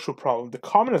the horseshoe problem. The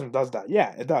communism does that.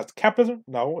 Yeah, it does. Capitalism?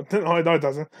 No, it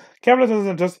doesn't.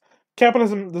 Capitalism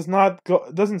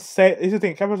doesn't say, here's the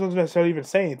thing, capitalism doesn't necessarily even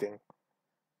say anything.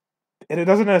 And it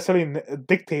doesn't necessarily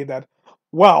dictate that,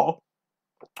 well,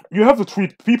 you have to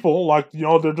treat people like,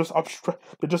 they're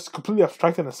just completely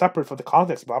abstracted and separate from the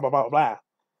context, blah, blah, blah, blah.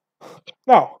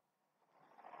 No.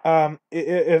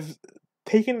 If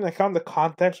taking into account the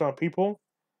context of people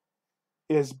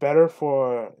is better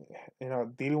for,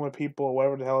 dealing with people,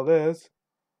 whatever the hell it is,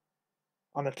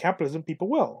 under capitalism, people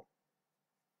will.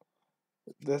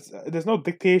 There's no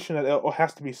dictation that it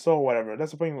has to be so, whatever.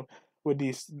 That's the thing with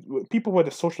people with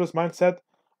the socialist mindset.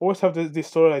 Always have this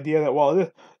sort of idea that,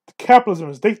 well, capitalism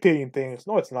is dictating things.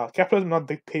 No, it's not. Capitalism is not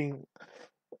dictating.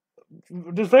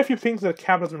 There's very few things that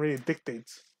capitalism really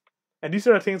dictates, and these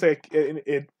are the things that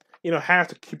it has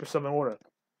to keep itself in order.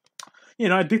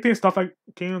 It dictates stuff like,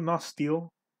 can you not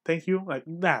steal? Thank you. Like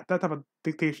that type of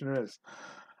dictation there is.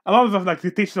 A lot of them, like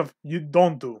dictation of you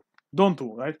don't do,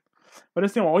 right? But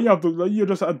this thing, all you have to, you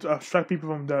just abstract people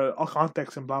from the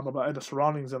context and blah blah blah, and the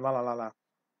surroundings and la la la la.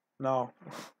 No,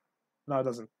 no, it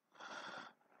doesn't.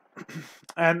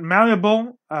 And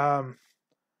malleable,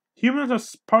 humans are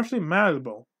partially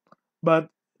malleable, but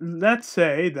let's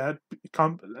say that give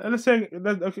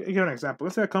an example.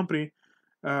 Let's say a company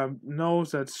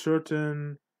knows that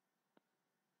certain.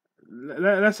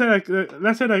 Let's say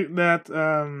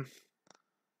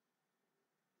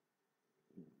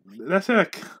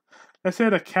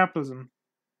that capitalism,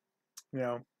 you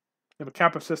have a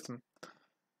capitalist system,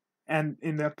 and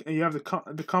you have the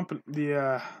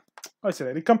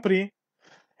company,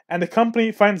 and the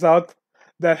company finds out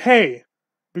that, hey,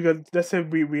 because let's say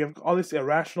we have all these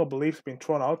irrational beliefs being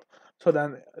thrown out, so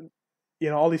then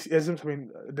all these isms have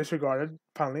been disregarded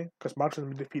finally because Marxism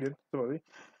has been defeated, supposedly,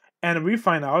 and we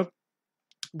find out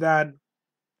that,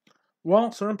 well,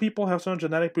 certain people have certain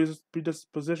genetic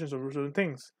predispositions over certain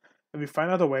things. And we find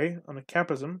out a way on the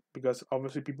capitalism, because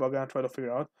obviously people are going to try to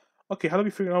figure out, okay, how do we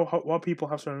figure out what people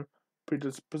have certain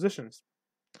predispositions?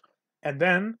 And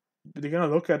then they're going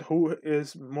to look at who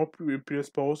is more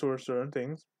predisposed over certain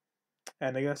things.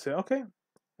 And they're going to say, okay,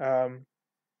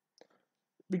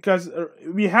 because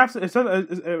we have to, it's not,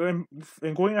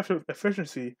 in going after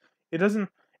efficiency, we're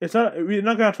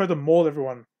not going to try to mold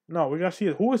everyone. No, we're going to see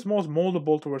who is most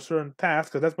moldable to a certain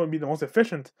task, because that's going to be the most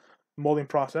efficient molding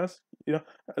process.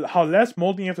 How less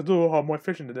molding you have to do, how more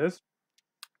efficient it is.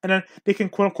 And then they can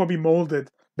quote unquote be molded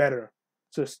better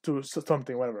just to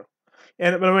something, whatever.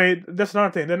 And by the way, that's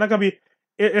another thing. They're not going to be,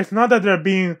 it's not that they're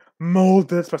being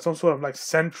molded by some sort of like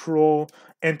central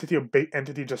entity or big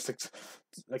entity just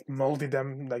like molding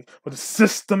them, like, or the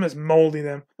system is molding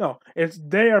them. No,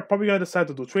 they are probably going to decide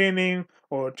to do training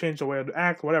or change the way to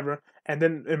act, whatever, and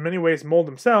then in many ways mold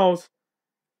themselves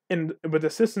with the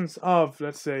assistance of,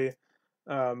 let's say,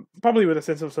 probably with a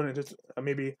sense of certain,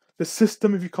 maybe the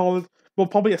system, if you call it, well,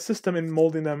 probably a system in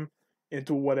molding them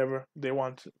into whatever they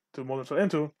want to mold themselves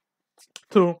into,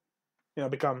 to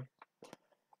become,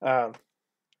 to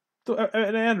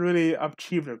in the end, really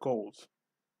achieve their goals.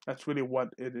 That's really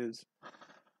what it is.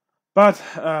 But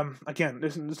again,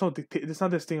 there's not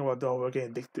this thing about, we're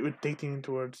getting dictating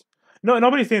towards. No,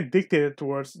 nobody's saying dictated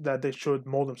towards that they should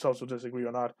mold themselves to this degree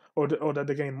or not, or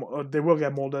that they will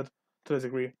get molded to this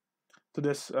degree, to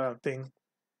this thing.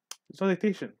 It's not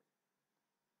dictation.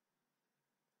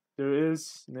 There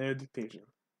is no dictation.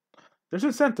 There's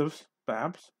incentives,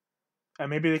 perhaps, and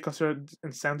maybe they consider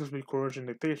incentives with coercion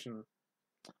dictation,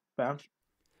 perhaps.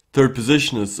 Third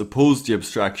positionists oppose the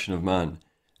abstraction of man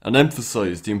and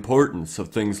emphasize the importance of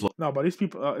things like No, but these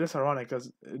people, it's ironic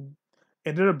because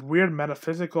in a weird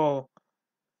metaphysical,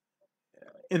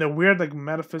 in a weird like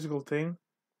metaphysical thing,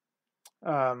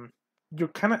 you're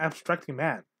kind of abstracting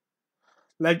man.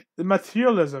 Like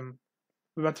materialism,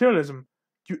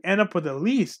 you end up with the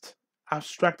least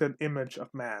abstracted image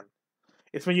of man.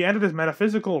 It's when you enter this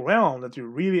metaphysical realm that you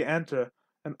really enter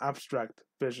an abstract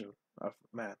vision of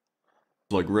man.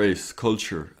 race,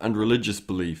 culture, and religious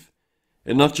belief,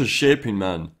 in not just shaping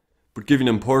man, but giving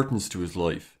importance to his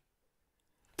life.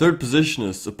 Third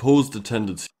positionists oppose the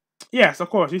tendency Yes, of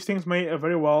course, these things may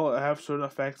very well have certain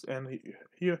effects, and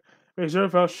you may very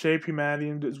well shape humanity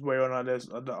in this way or not this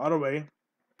or the other way.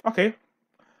 Okay,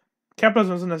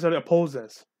 capitalism doesn't necessarily oppose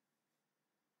this.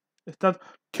 It's not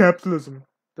capitalism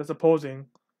that's opposing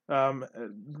recognize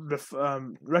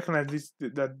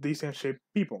that these things shape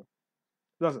people.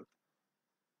 It doesn't.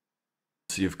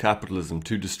 of capitalism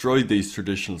to destroy these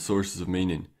traditional sources of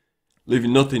meaning,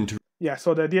 leaving nothing to Yeah,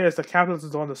 so the idea is that capitalism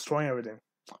is the one destroying everything.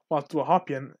 While to a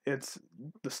Hoppian, it's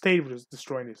the state which is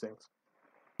destroying these things.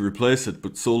 replace it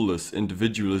but soulless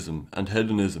individualism and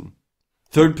hedonism.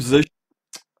 Third position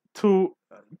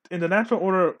In the natural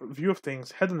order view of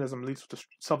things, hedonism leads to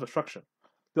self-destruction.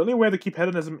 The only way to keep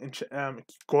hedonism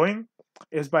going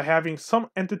is by having some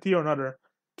entity or another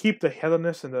keep the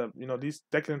hedonists and these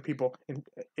decadent people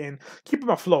in keep them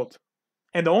afloat.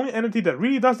 And the only entity that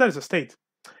really does that is the state.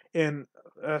 In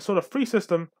a sort of free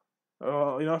system,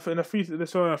 in a free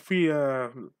sort of free,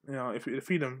 if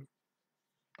freedom,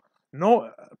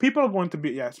 no, people are going to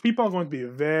be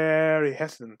very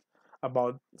hesitant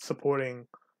about supporting,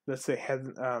 let's say,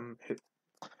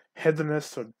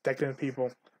 hedonists or decadent people.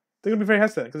 They're gonna be very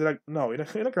hesitant because they're like, no,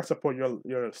 you're not gonna support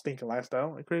your stinking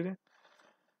lifestyle. Are you crazy?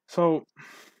 So,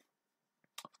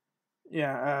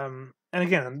 yeah, and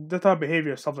again, that type of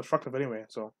behavior is self-destructive anyway.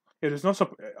 So, if there's no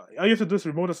support, all you have to do is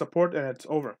remove the support, and it's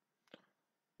over.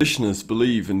 positionists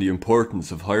believe in the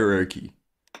importance of hierarchy.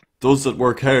 Those that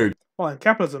work hard Well, in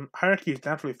capitalism, hierarchy is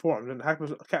naturally formed, and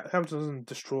capitalism doesn't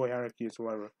destroy hierarchies or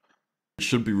whatever.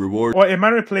 should be rewarded. Or it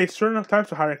might replace certain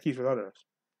types of hierarchies with others.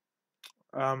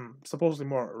 Supposedly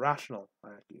more rational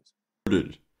hierarchies.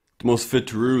 The most fit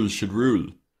to rule should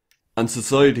rule, and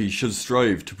society should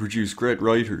strive to produce great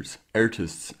writers,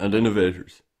 artists, and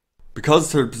innovators.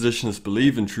 Because third positionists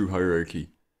believe in true hierarchy,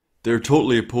 they are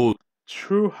totally opposed.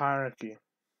 True hierarchy.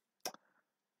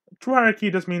 True hierarchy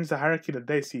just means the hierarchy that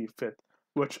they see fit,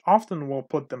 which often will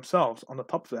put themselves on the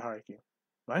top of the hierarchy,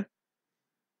 right?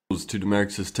 To the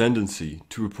Marxist tendency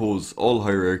to oppose all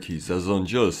hierarchies as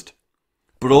unjust,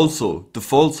 but also the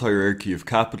false hierarchy of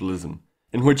capitalism,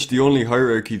 in which the only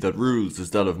hierarchy that rules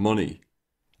is that of money.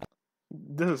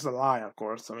 This is a lie, of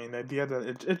course. I mean, the idea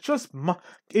that it's just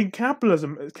in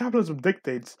capitalism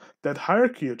dictates that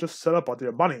hierarchy is just set up out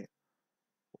your money.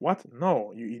 What?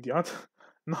 No, you idiot.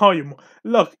 No, you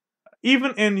look.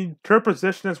 Even in third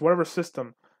positionist, whatever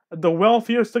system, the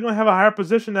wealthier is still gonna have a higher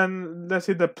position than, let's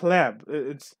say, the pleb.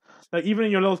 It's like even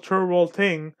in your little third world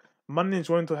thing, money is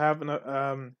going to have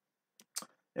an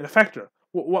factor.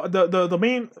 The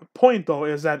main point though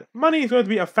is that money is going to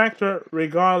be a factor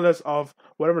regardless of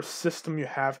whatever system you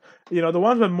have. The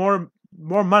ones with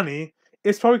more money,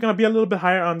 it's probably going to be a little bit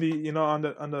higher on the on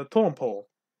the totem pole.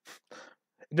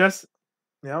 That's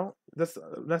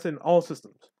in all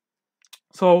systems.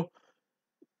 So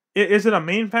is it a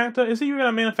main factor? Is it even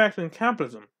a main factor in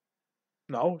capitalism?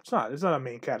 No, it's not. It's not a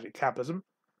main factor in capitalism,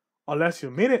 unless you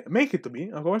make it to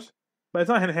be, of course. But it's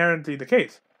not inherently the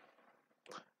case.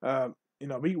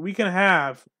 We can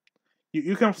have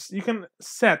you can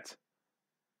set,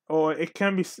 or it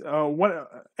can be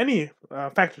any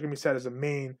factor can be set as a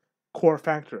main core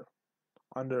factor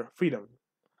under freedom.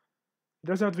 It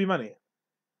doesn't have to be money.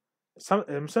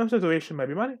 In some situation might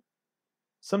be money.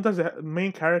 Sometimes the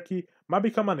main hierarchy might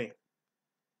become money.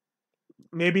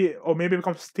 Maybe it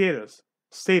becomes status,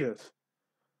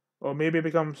 or maybe it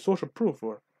becomes social proof,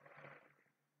 or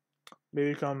maybe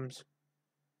it becomes,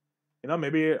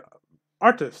 maybe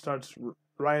artist starts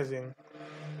rising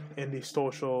in the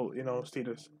social,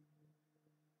 status.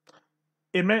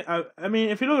 It may. I mean,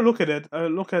 if you look at it,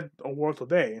 look at a world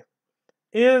today,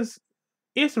 is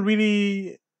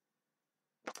really.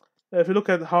 If you look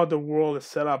at how the world is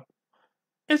set up,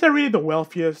 is it really the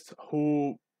wealthiest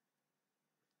who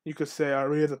you could say are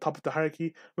really at the top of the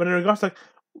hierarchy? When in regards to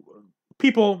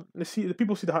people see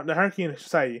the hierarchy in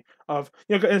society of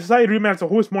in society really matters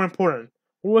who is more important,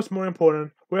 who has more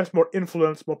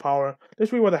influence, more power.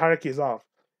 That's really what the hierarchy is of.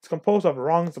 It's composed of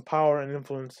rungs of power and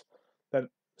influence that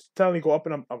steadily go up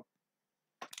and up.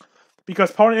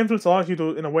 Because power and influence allows you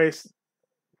to, in a way,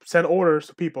 send orders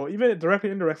to people, even directly,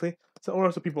 indirectly, send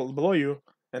orders to people below you,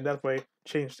 and that way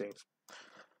change things.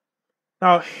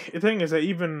 Now, the thing is that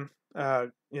even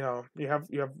you can have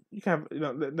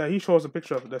he shows a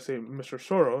picture of, let's say, Mr.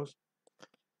 Soros,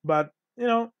 but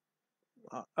Soros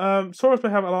may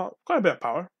have quite a bit of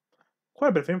power, quite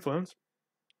a bit of influence,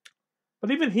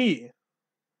 but even he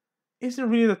isn't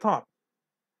really at the top.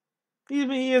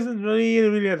 Even he isn't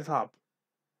really at the top.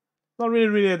 Not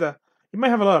really at the. He might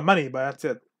have a lot of money, but that's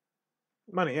it.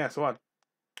 Money, yeah. So what?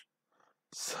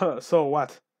 So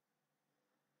what?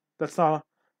 That's not.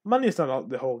 Money is not all,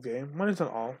 the whole game. Money is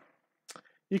not all.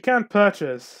 You can't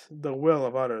purchase the will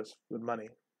of others with money.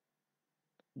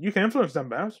 You can influence them,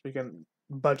 perhaps. You can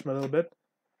budge them a little bit,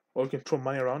 or you can throw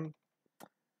money around,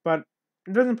 but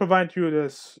it doesn't provide you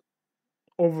this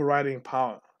overriding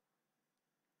power.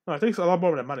 No, it takes a lot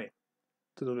more than money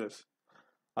to do this.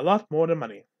 A lot more than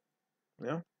money.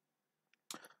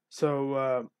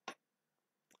 So,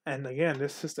 and again,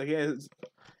 this is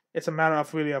it's a matter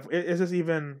of really is this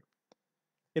even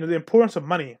the importance of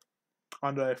money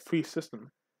under a free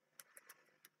system?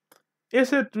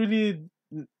 Is it really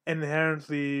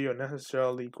inherently or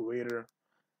necessarily greater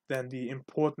than the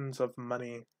importance of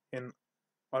money in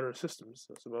other systems?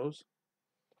 I suppose.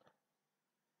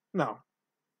 No.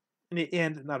 In the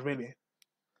end, not really.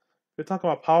 We talk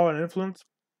about power and influence.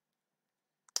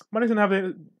 Money's gonna have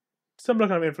a similar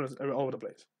kind of influence all over the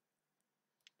place.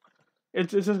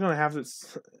 It's just gonna have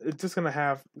this. It's just gonna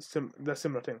have that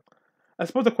similar thing. I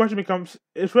suppose the question becomes: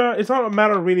 it's not a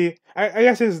matter of really. I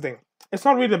guess here's the thing. It's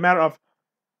not really a matter of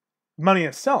money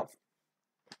itself,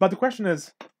 but the question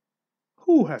is,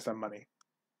 who has that money?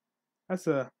 That's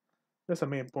the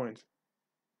main point.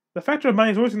 The factor of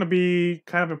money is always going to be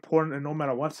kind of important in no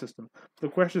matter what system. The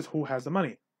question is who has the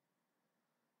money,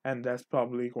 and that's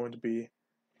probably going to be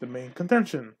the main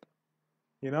contention.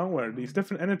 Where these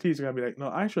different entities are going to be like, no,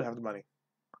 I should have the money.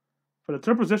 For the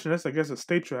third positionists, I guess the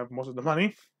state should have most of the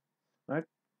money, right?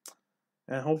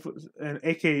 And hopefully, and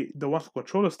aka the ones who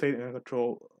control the state and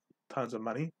control tons of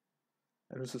money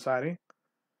in the society,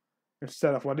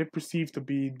 instead of what they perceive to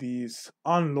be these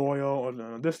unloyal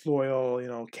or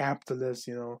disloyal, capitalists,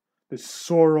 this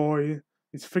soroi,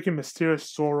 these freaking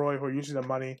mysterious soroi who are using the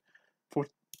money for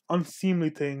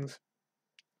unseemly things.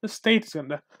 The state is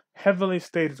the heavenly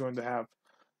state is going to have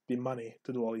the money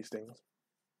to do all these things.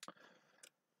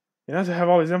 To have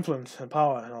all this influence and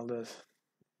power and all this,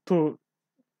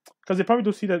 because they probably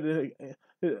do see that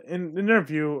in their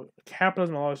view,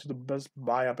 capitalism allows you to best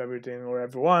buy up everything or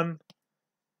everyone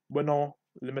with no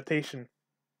limitation.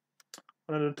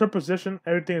 Under the third position,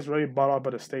 everything is already bought out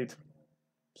by the state,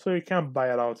 so you can't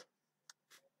buy it out.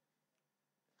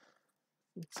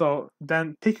 So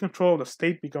then, taking control of the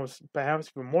state becomes perhaps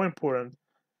even more important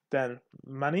than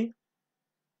money.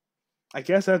 I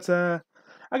guess that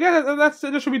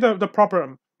should be the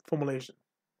proper formulation.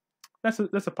 That's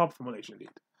a proper formulation,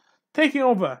 indeed. Taking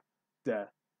over the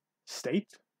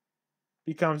state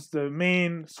becomes the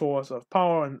main source of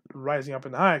power and rising up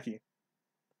in the hierarchy.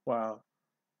 While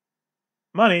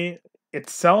money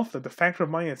itself, the factor of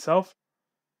money itself,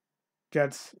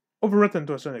 gets overwritten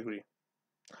to a certain degree.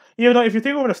 Even though if you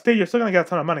take over the state, you're still gonna get a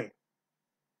ton of money,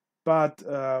 but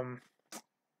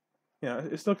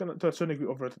it's still gonna to a certain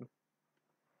degree overwritten.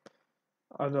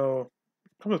 Although,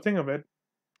 come to think of it,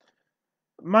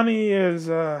 money is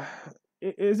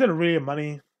it really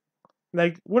money?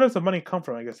 Like, where does the money come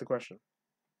from? I guess the question.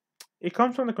 It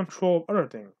comes from the control of other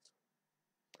things,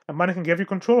 and money can give you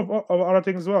control of other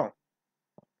things as well.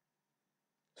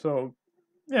 So,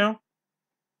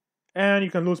 and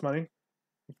you can lose money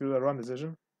if you do the wrong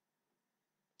decision.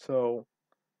 So,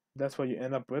 that's what you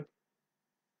end up with.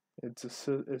 It's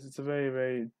a very,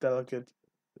 very delicate,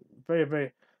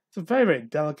 it's a very, very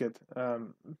delicate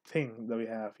thing that we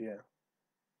have here.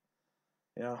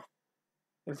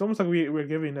 It's almost like we're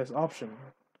giving this option.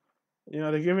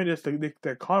 They're giving this the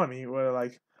economy where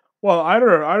like, well,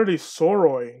 either these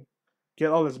soroi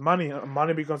get all this money, and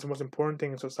money becomes the most important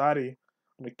thing in society,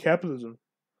 like capitalism,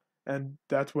 and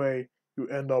that way you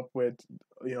end up with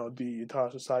the entire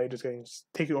society just getting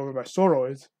taken over by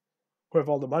sorois who have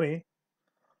all the money,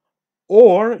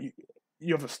 or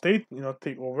you have a state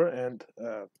take over and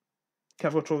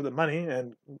have control of the money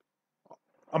and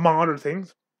among other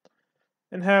things,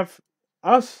 and have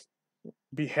us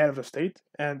be head of the state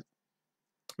and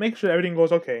make sure everything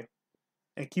goes okay,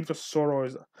 and keep the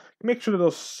sorois. Make sure that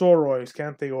those sorois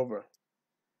can't take over.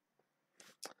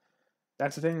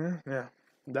 That's the thing, yeah.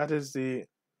 That is the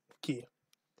key.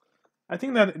 I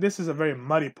think that this is a very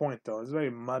muddy point, though. It's a very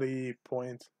muddy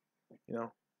point,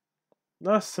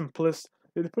 Not simplest.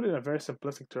 They put it in a very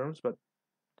simplistic terms, but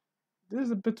this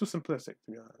is a bit too simplistic,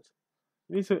 to be honest.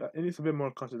 It needs a bit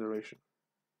more consideration.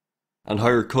 And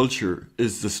higher culture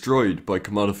is destroyed by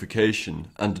commodification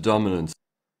and the dominance.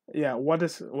 Yeah, what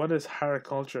is higher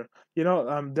culture? You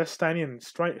know, Destiny and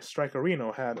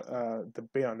Strikerino had a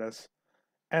debate on this,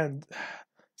 and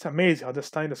it's amazing how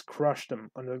Destiny just crushed them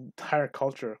on the higher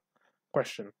culture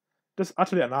question, just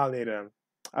utterly annihilated him.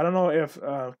 I don't know if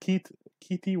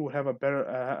Keithy would have a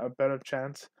better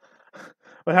chance,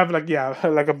 would have like yeah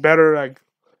like a better like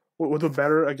would do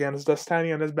better against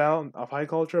Destiny on this battle of high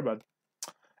culture, but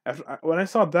when I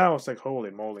saw that, I was like, holy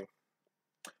moly!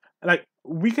 Like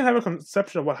we can have a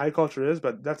conception of what high culture is,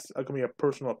 but that's gonna be a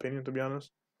personal opinion, to be honest.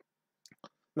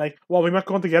 Like, well, we might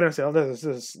come together and say, "Oh, this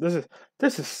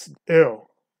is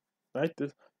ill, right?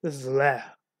 This is leh."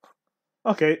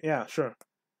 Okay, yeah, sure,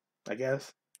 I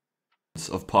guess.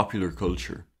 Of popular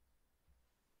culture.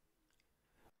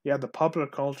 Yeah, the popular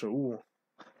culture. Ooh,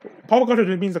 popular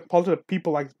culture means the culture that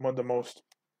people like the most,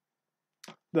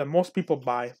 that most people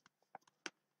buy.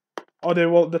 Oh, they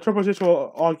will. The proposition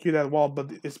will argue that well,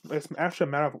 but it's actually a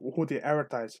matter of who they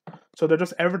advertise. So they're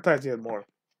just advertising it more.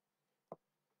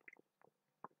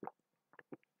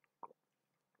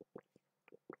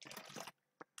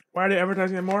 Why are they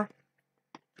advertising it more?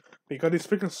 Because these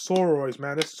freaking sorors,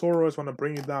 man, these sorors want to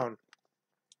bring you down.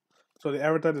 So they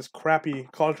advertise this crappy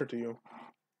culture to you.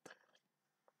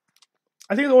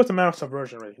 I think it's always a matter of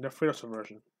subversion, right? They're afraid of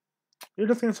subversion. You're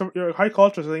just getting your high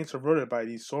culture is getting subverted by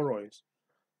these sorors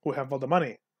who have all the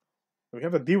money. We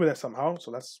have to deal with that somehow,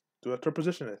 so let's do a third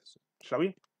positionist, shall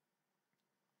we?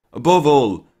 Above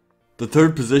all, the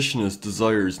third positionist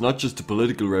desires not just a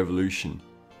political revolution,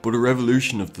 but a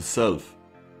revolution of the self.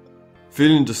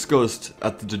 Feeling disgust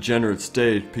at the degenerate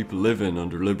state people live in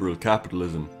under liberal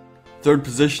capitalism, third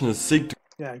positionists seek to...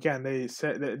 Yeah, again, they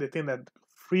think that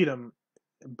freedom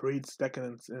breeds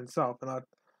decadence in itself, and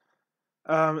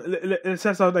not in a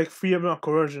sense of like freedom of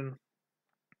coercion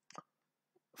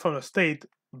from the state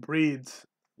breeds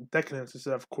decadence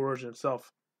instead of coercion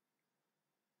itself.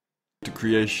 The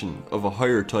creation of a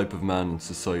higher type of man in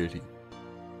society.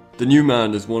 The new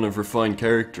man is one of refined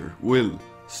character, will,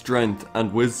 strength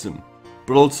and wisdom,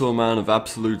 but also a man of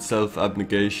absolute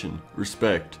self-abnegation,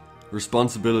 respect,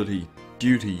 responsibility,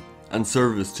 duty and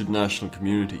service to the national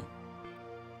community.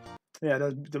 Yeah,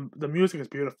 the music is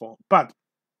beautiful, but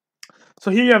so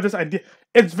here you have this idea.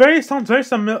 Sounds very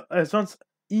similar. It sounds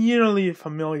eerily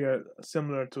familiar,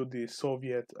 similar to the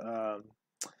Soviet.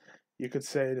 You could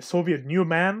say the Soviet New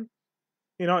Man.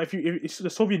 You know, if it's the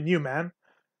Soviet New Man,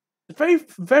 it's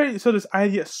very so this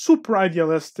idea super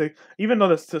idealistic. Even though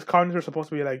this communists are supposed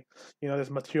to be like this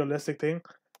materialistic thing,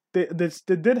 they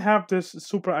did have this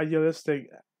super idealistic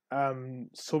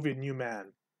Soviet New Man.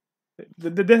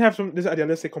 They did have this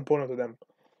idealistic component to them,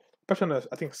 especially on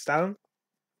I think Stalin,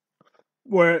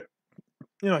 where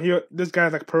this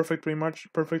guy's like perfect, pretty much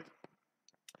perfect.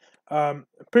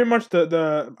 Pretty much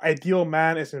the ideal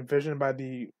man is envisioned by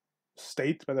the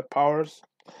state, by the powers,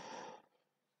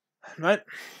 right?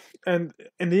 And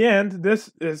in the end, this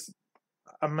is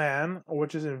a man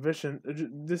which is envisioned.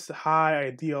 This high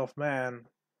ideal of man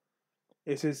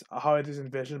is how it is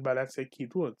envisioned by, let's say,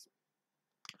 Keith Woods.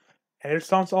 And it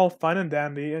sounds all fine and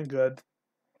dandy and good,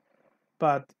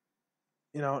 but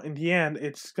in the end,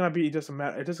 it's gonna be just a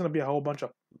matter. It's just gonna be a whole bunch of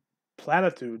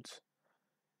platitudes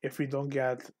if we don't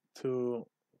get to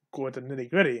go into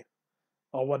nitty gritty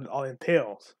of what it all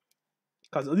entails.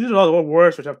 Because these are all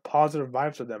words which have positive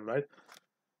vibes to them, right?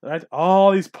 Right?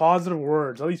 All these positive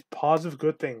words, all these positive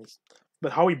good things.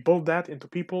 But how we build that into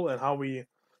people and how we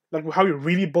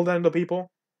really build that into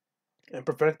people and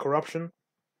prevent corruption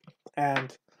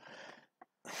and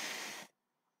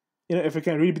if it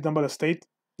can really be done by the state,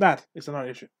 that is another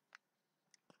issue.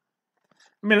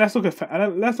 I mean, let's look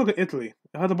at Italy.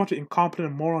 They had a bunch of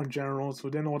incompetent moron generals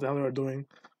who didn't know what the hell they were doing.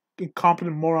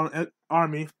 Incompetent moron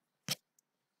army.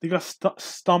 They got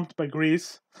stumped by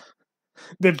Greece.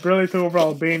 They barely took over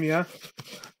Albania.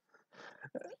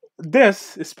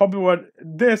 This is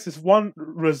one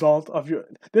result of your.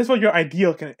 This is what your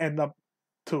ideal can end up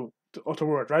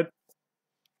towards, right?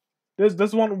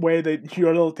 There's one way that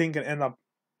your little thing can end up.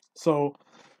 So,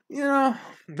 just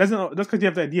because you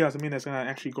have the idea doesn't mean it's gonna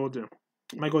actually go there.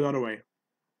 It might go the other way.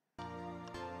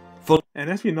 And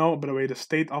as we know, by the way, the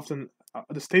state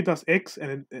does X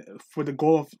and for the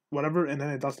goal of whatever, and then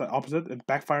it does the opposite. It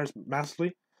backfires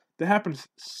massively. That happens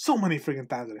so many freaking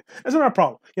times. That's not a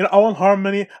problem. I want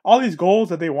harmony, all these goals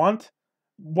that they want,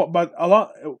 but a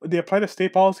lot they apply the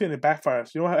state policy and it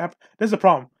backfires. You know what happens? That's the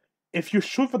problem. If you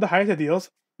shoot for the highest ideals,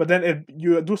 but then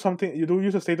you do something, you do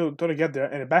use the state to get there,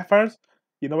 and it backfires.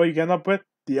 You know what you end up with?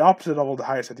 the opposite of all the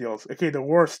highest ideals. Okay, the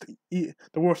worst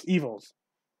evils.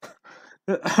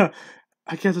 I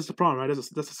guess that's the problem, right?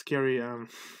 That's a scary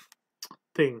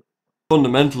thing.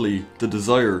 Fundamentally, the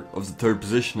desire of the third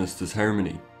positionist is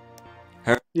harmony.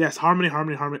 Yes, harmony.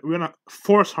 We're gonna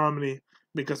force harmony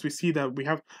because we see that we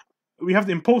have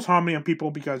to impose harmony on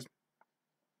people because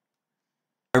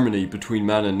Harmony between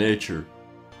man and nature,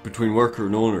 between worker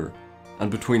and owner, and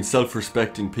between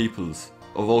self-respecting peoples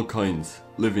of all kinds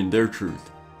living their truth.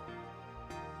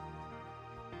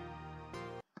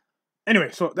 Anyway,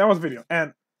 so that was the video,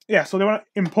 and yeah, so they want to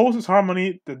impose this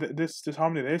harmony, this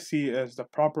harmony they see as the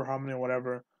proper harmony or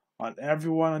whatever on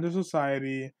everyone in the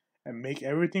society, and make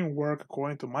everything work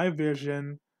according to my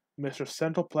vision, Mr.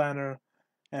 Central Planner,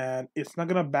 and it's not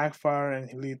gonna backfire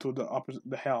and lead to the opposite,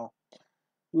 the hell,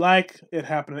 like it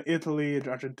happened in Italy,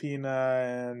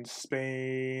 Argentina, and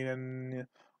Spain, and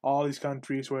all these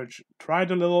countries which tried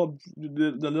the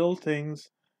little things,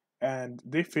 and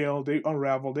they fail, they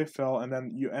unravel, they fell, and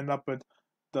then you end up with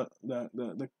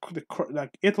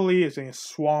like Italy is getting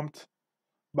swamped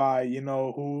by you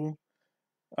know who.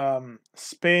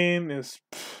 Spain is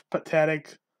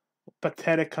pathetic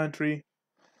country.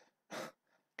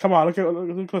 Come on,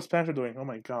 look what Spanish are doing. Oh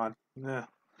my god, yeah.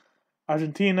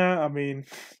 Argentina, I mean,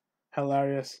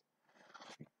 hilarious.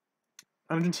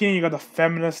 Argentina, you got the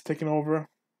feminists taking over,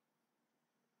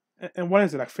 and what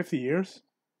is it, like 50 years?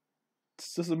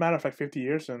 It's just a matter of like 50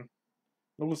 years, and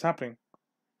look what's happening.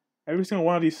 Every single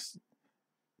one of these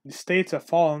states have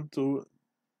fallen to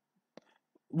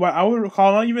what I would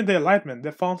call not even the Enlightenment.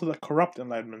 They've fallen to the corrupt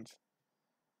Enlightenment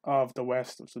of the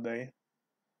West of today.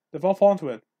 They've all fallen to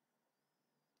it.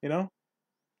 You know,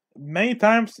 many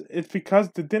times it's because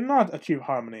they did not achieve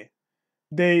harmony.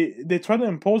 They tried to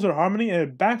impose their harmony and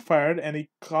it backfired, and it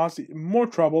caused more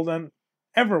trouble than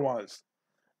ever was,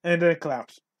 and then it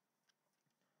collapsed.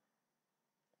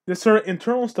 This sort of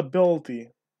internal stability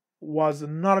was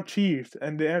not achieved,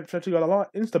 and they actually got a lot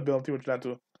of instability, which led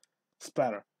to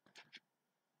splatter.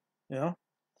 You know,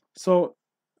 so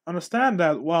understand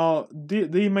that while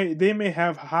they may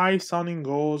have high sounding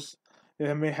goals,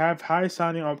 they may have high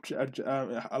sounding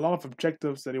a lot of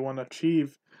objectives that they want to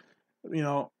achieve. You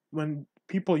know, when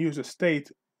people use the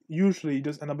state, usually you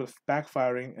just end up with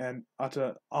backfiring and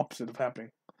utter opposite of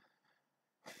happening.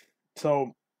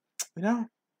 So, you know,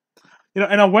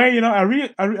 in a way,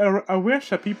 I wish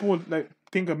that people would like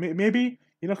think of maybe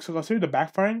so consider the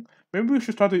backfiring. Maybe we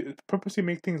should start to purposely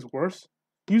make things worse.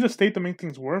 Use the state to make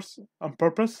things worse on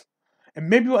purpose, and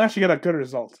maybe we'll actually get a good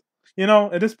result.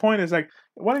 At this point, it's like,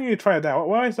 why don't you try that?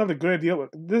 Why is that a good idea?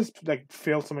 This like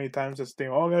failed so many times. This thing,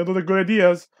 oh, I'm gonna do the good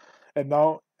ideas, and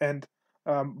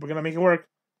we're gonna make it work.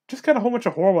 Just get a whole bunch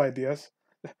of horrible ideas.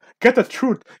 Get the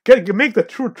truth. Make the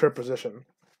truth third position.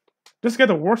 Just get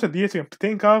the worst ideas you can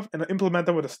think of and implement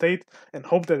them with the state, and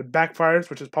hope that it backfires,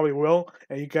 which it probably will,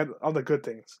 and you get all the good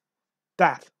things.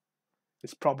 That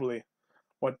is probably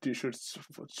what you should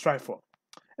strive for.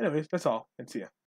 Anyways, that's all, and see ya.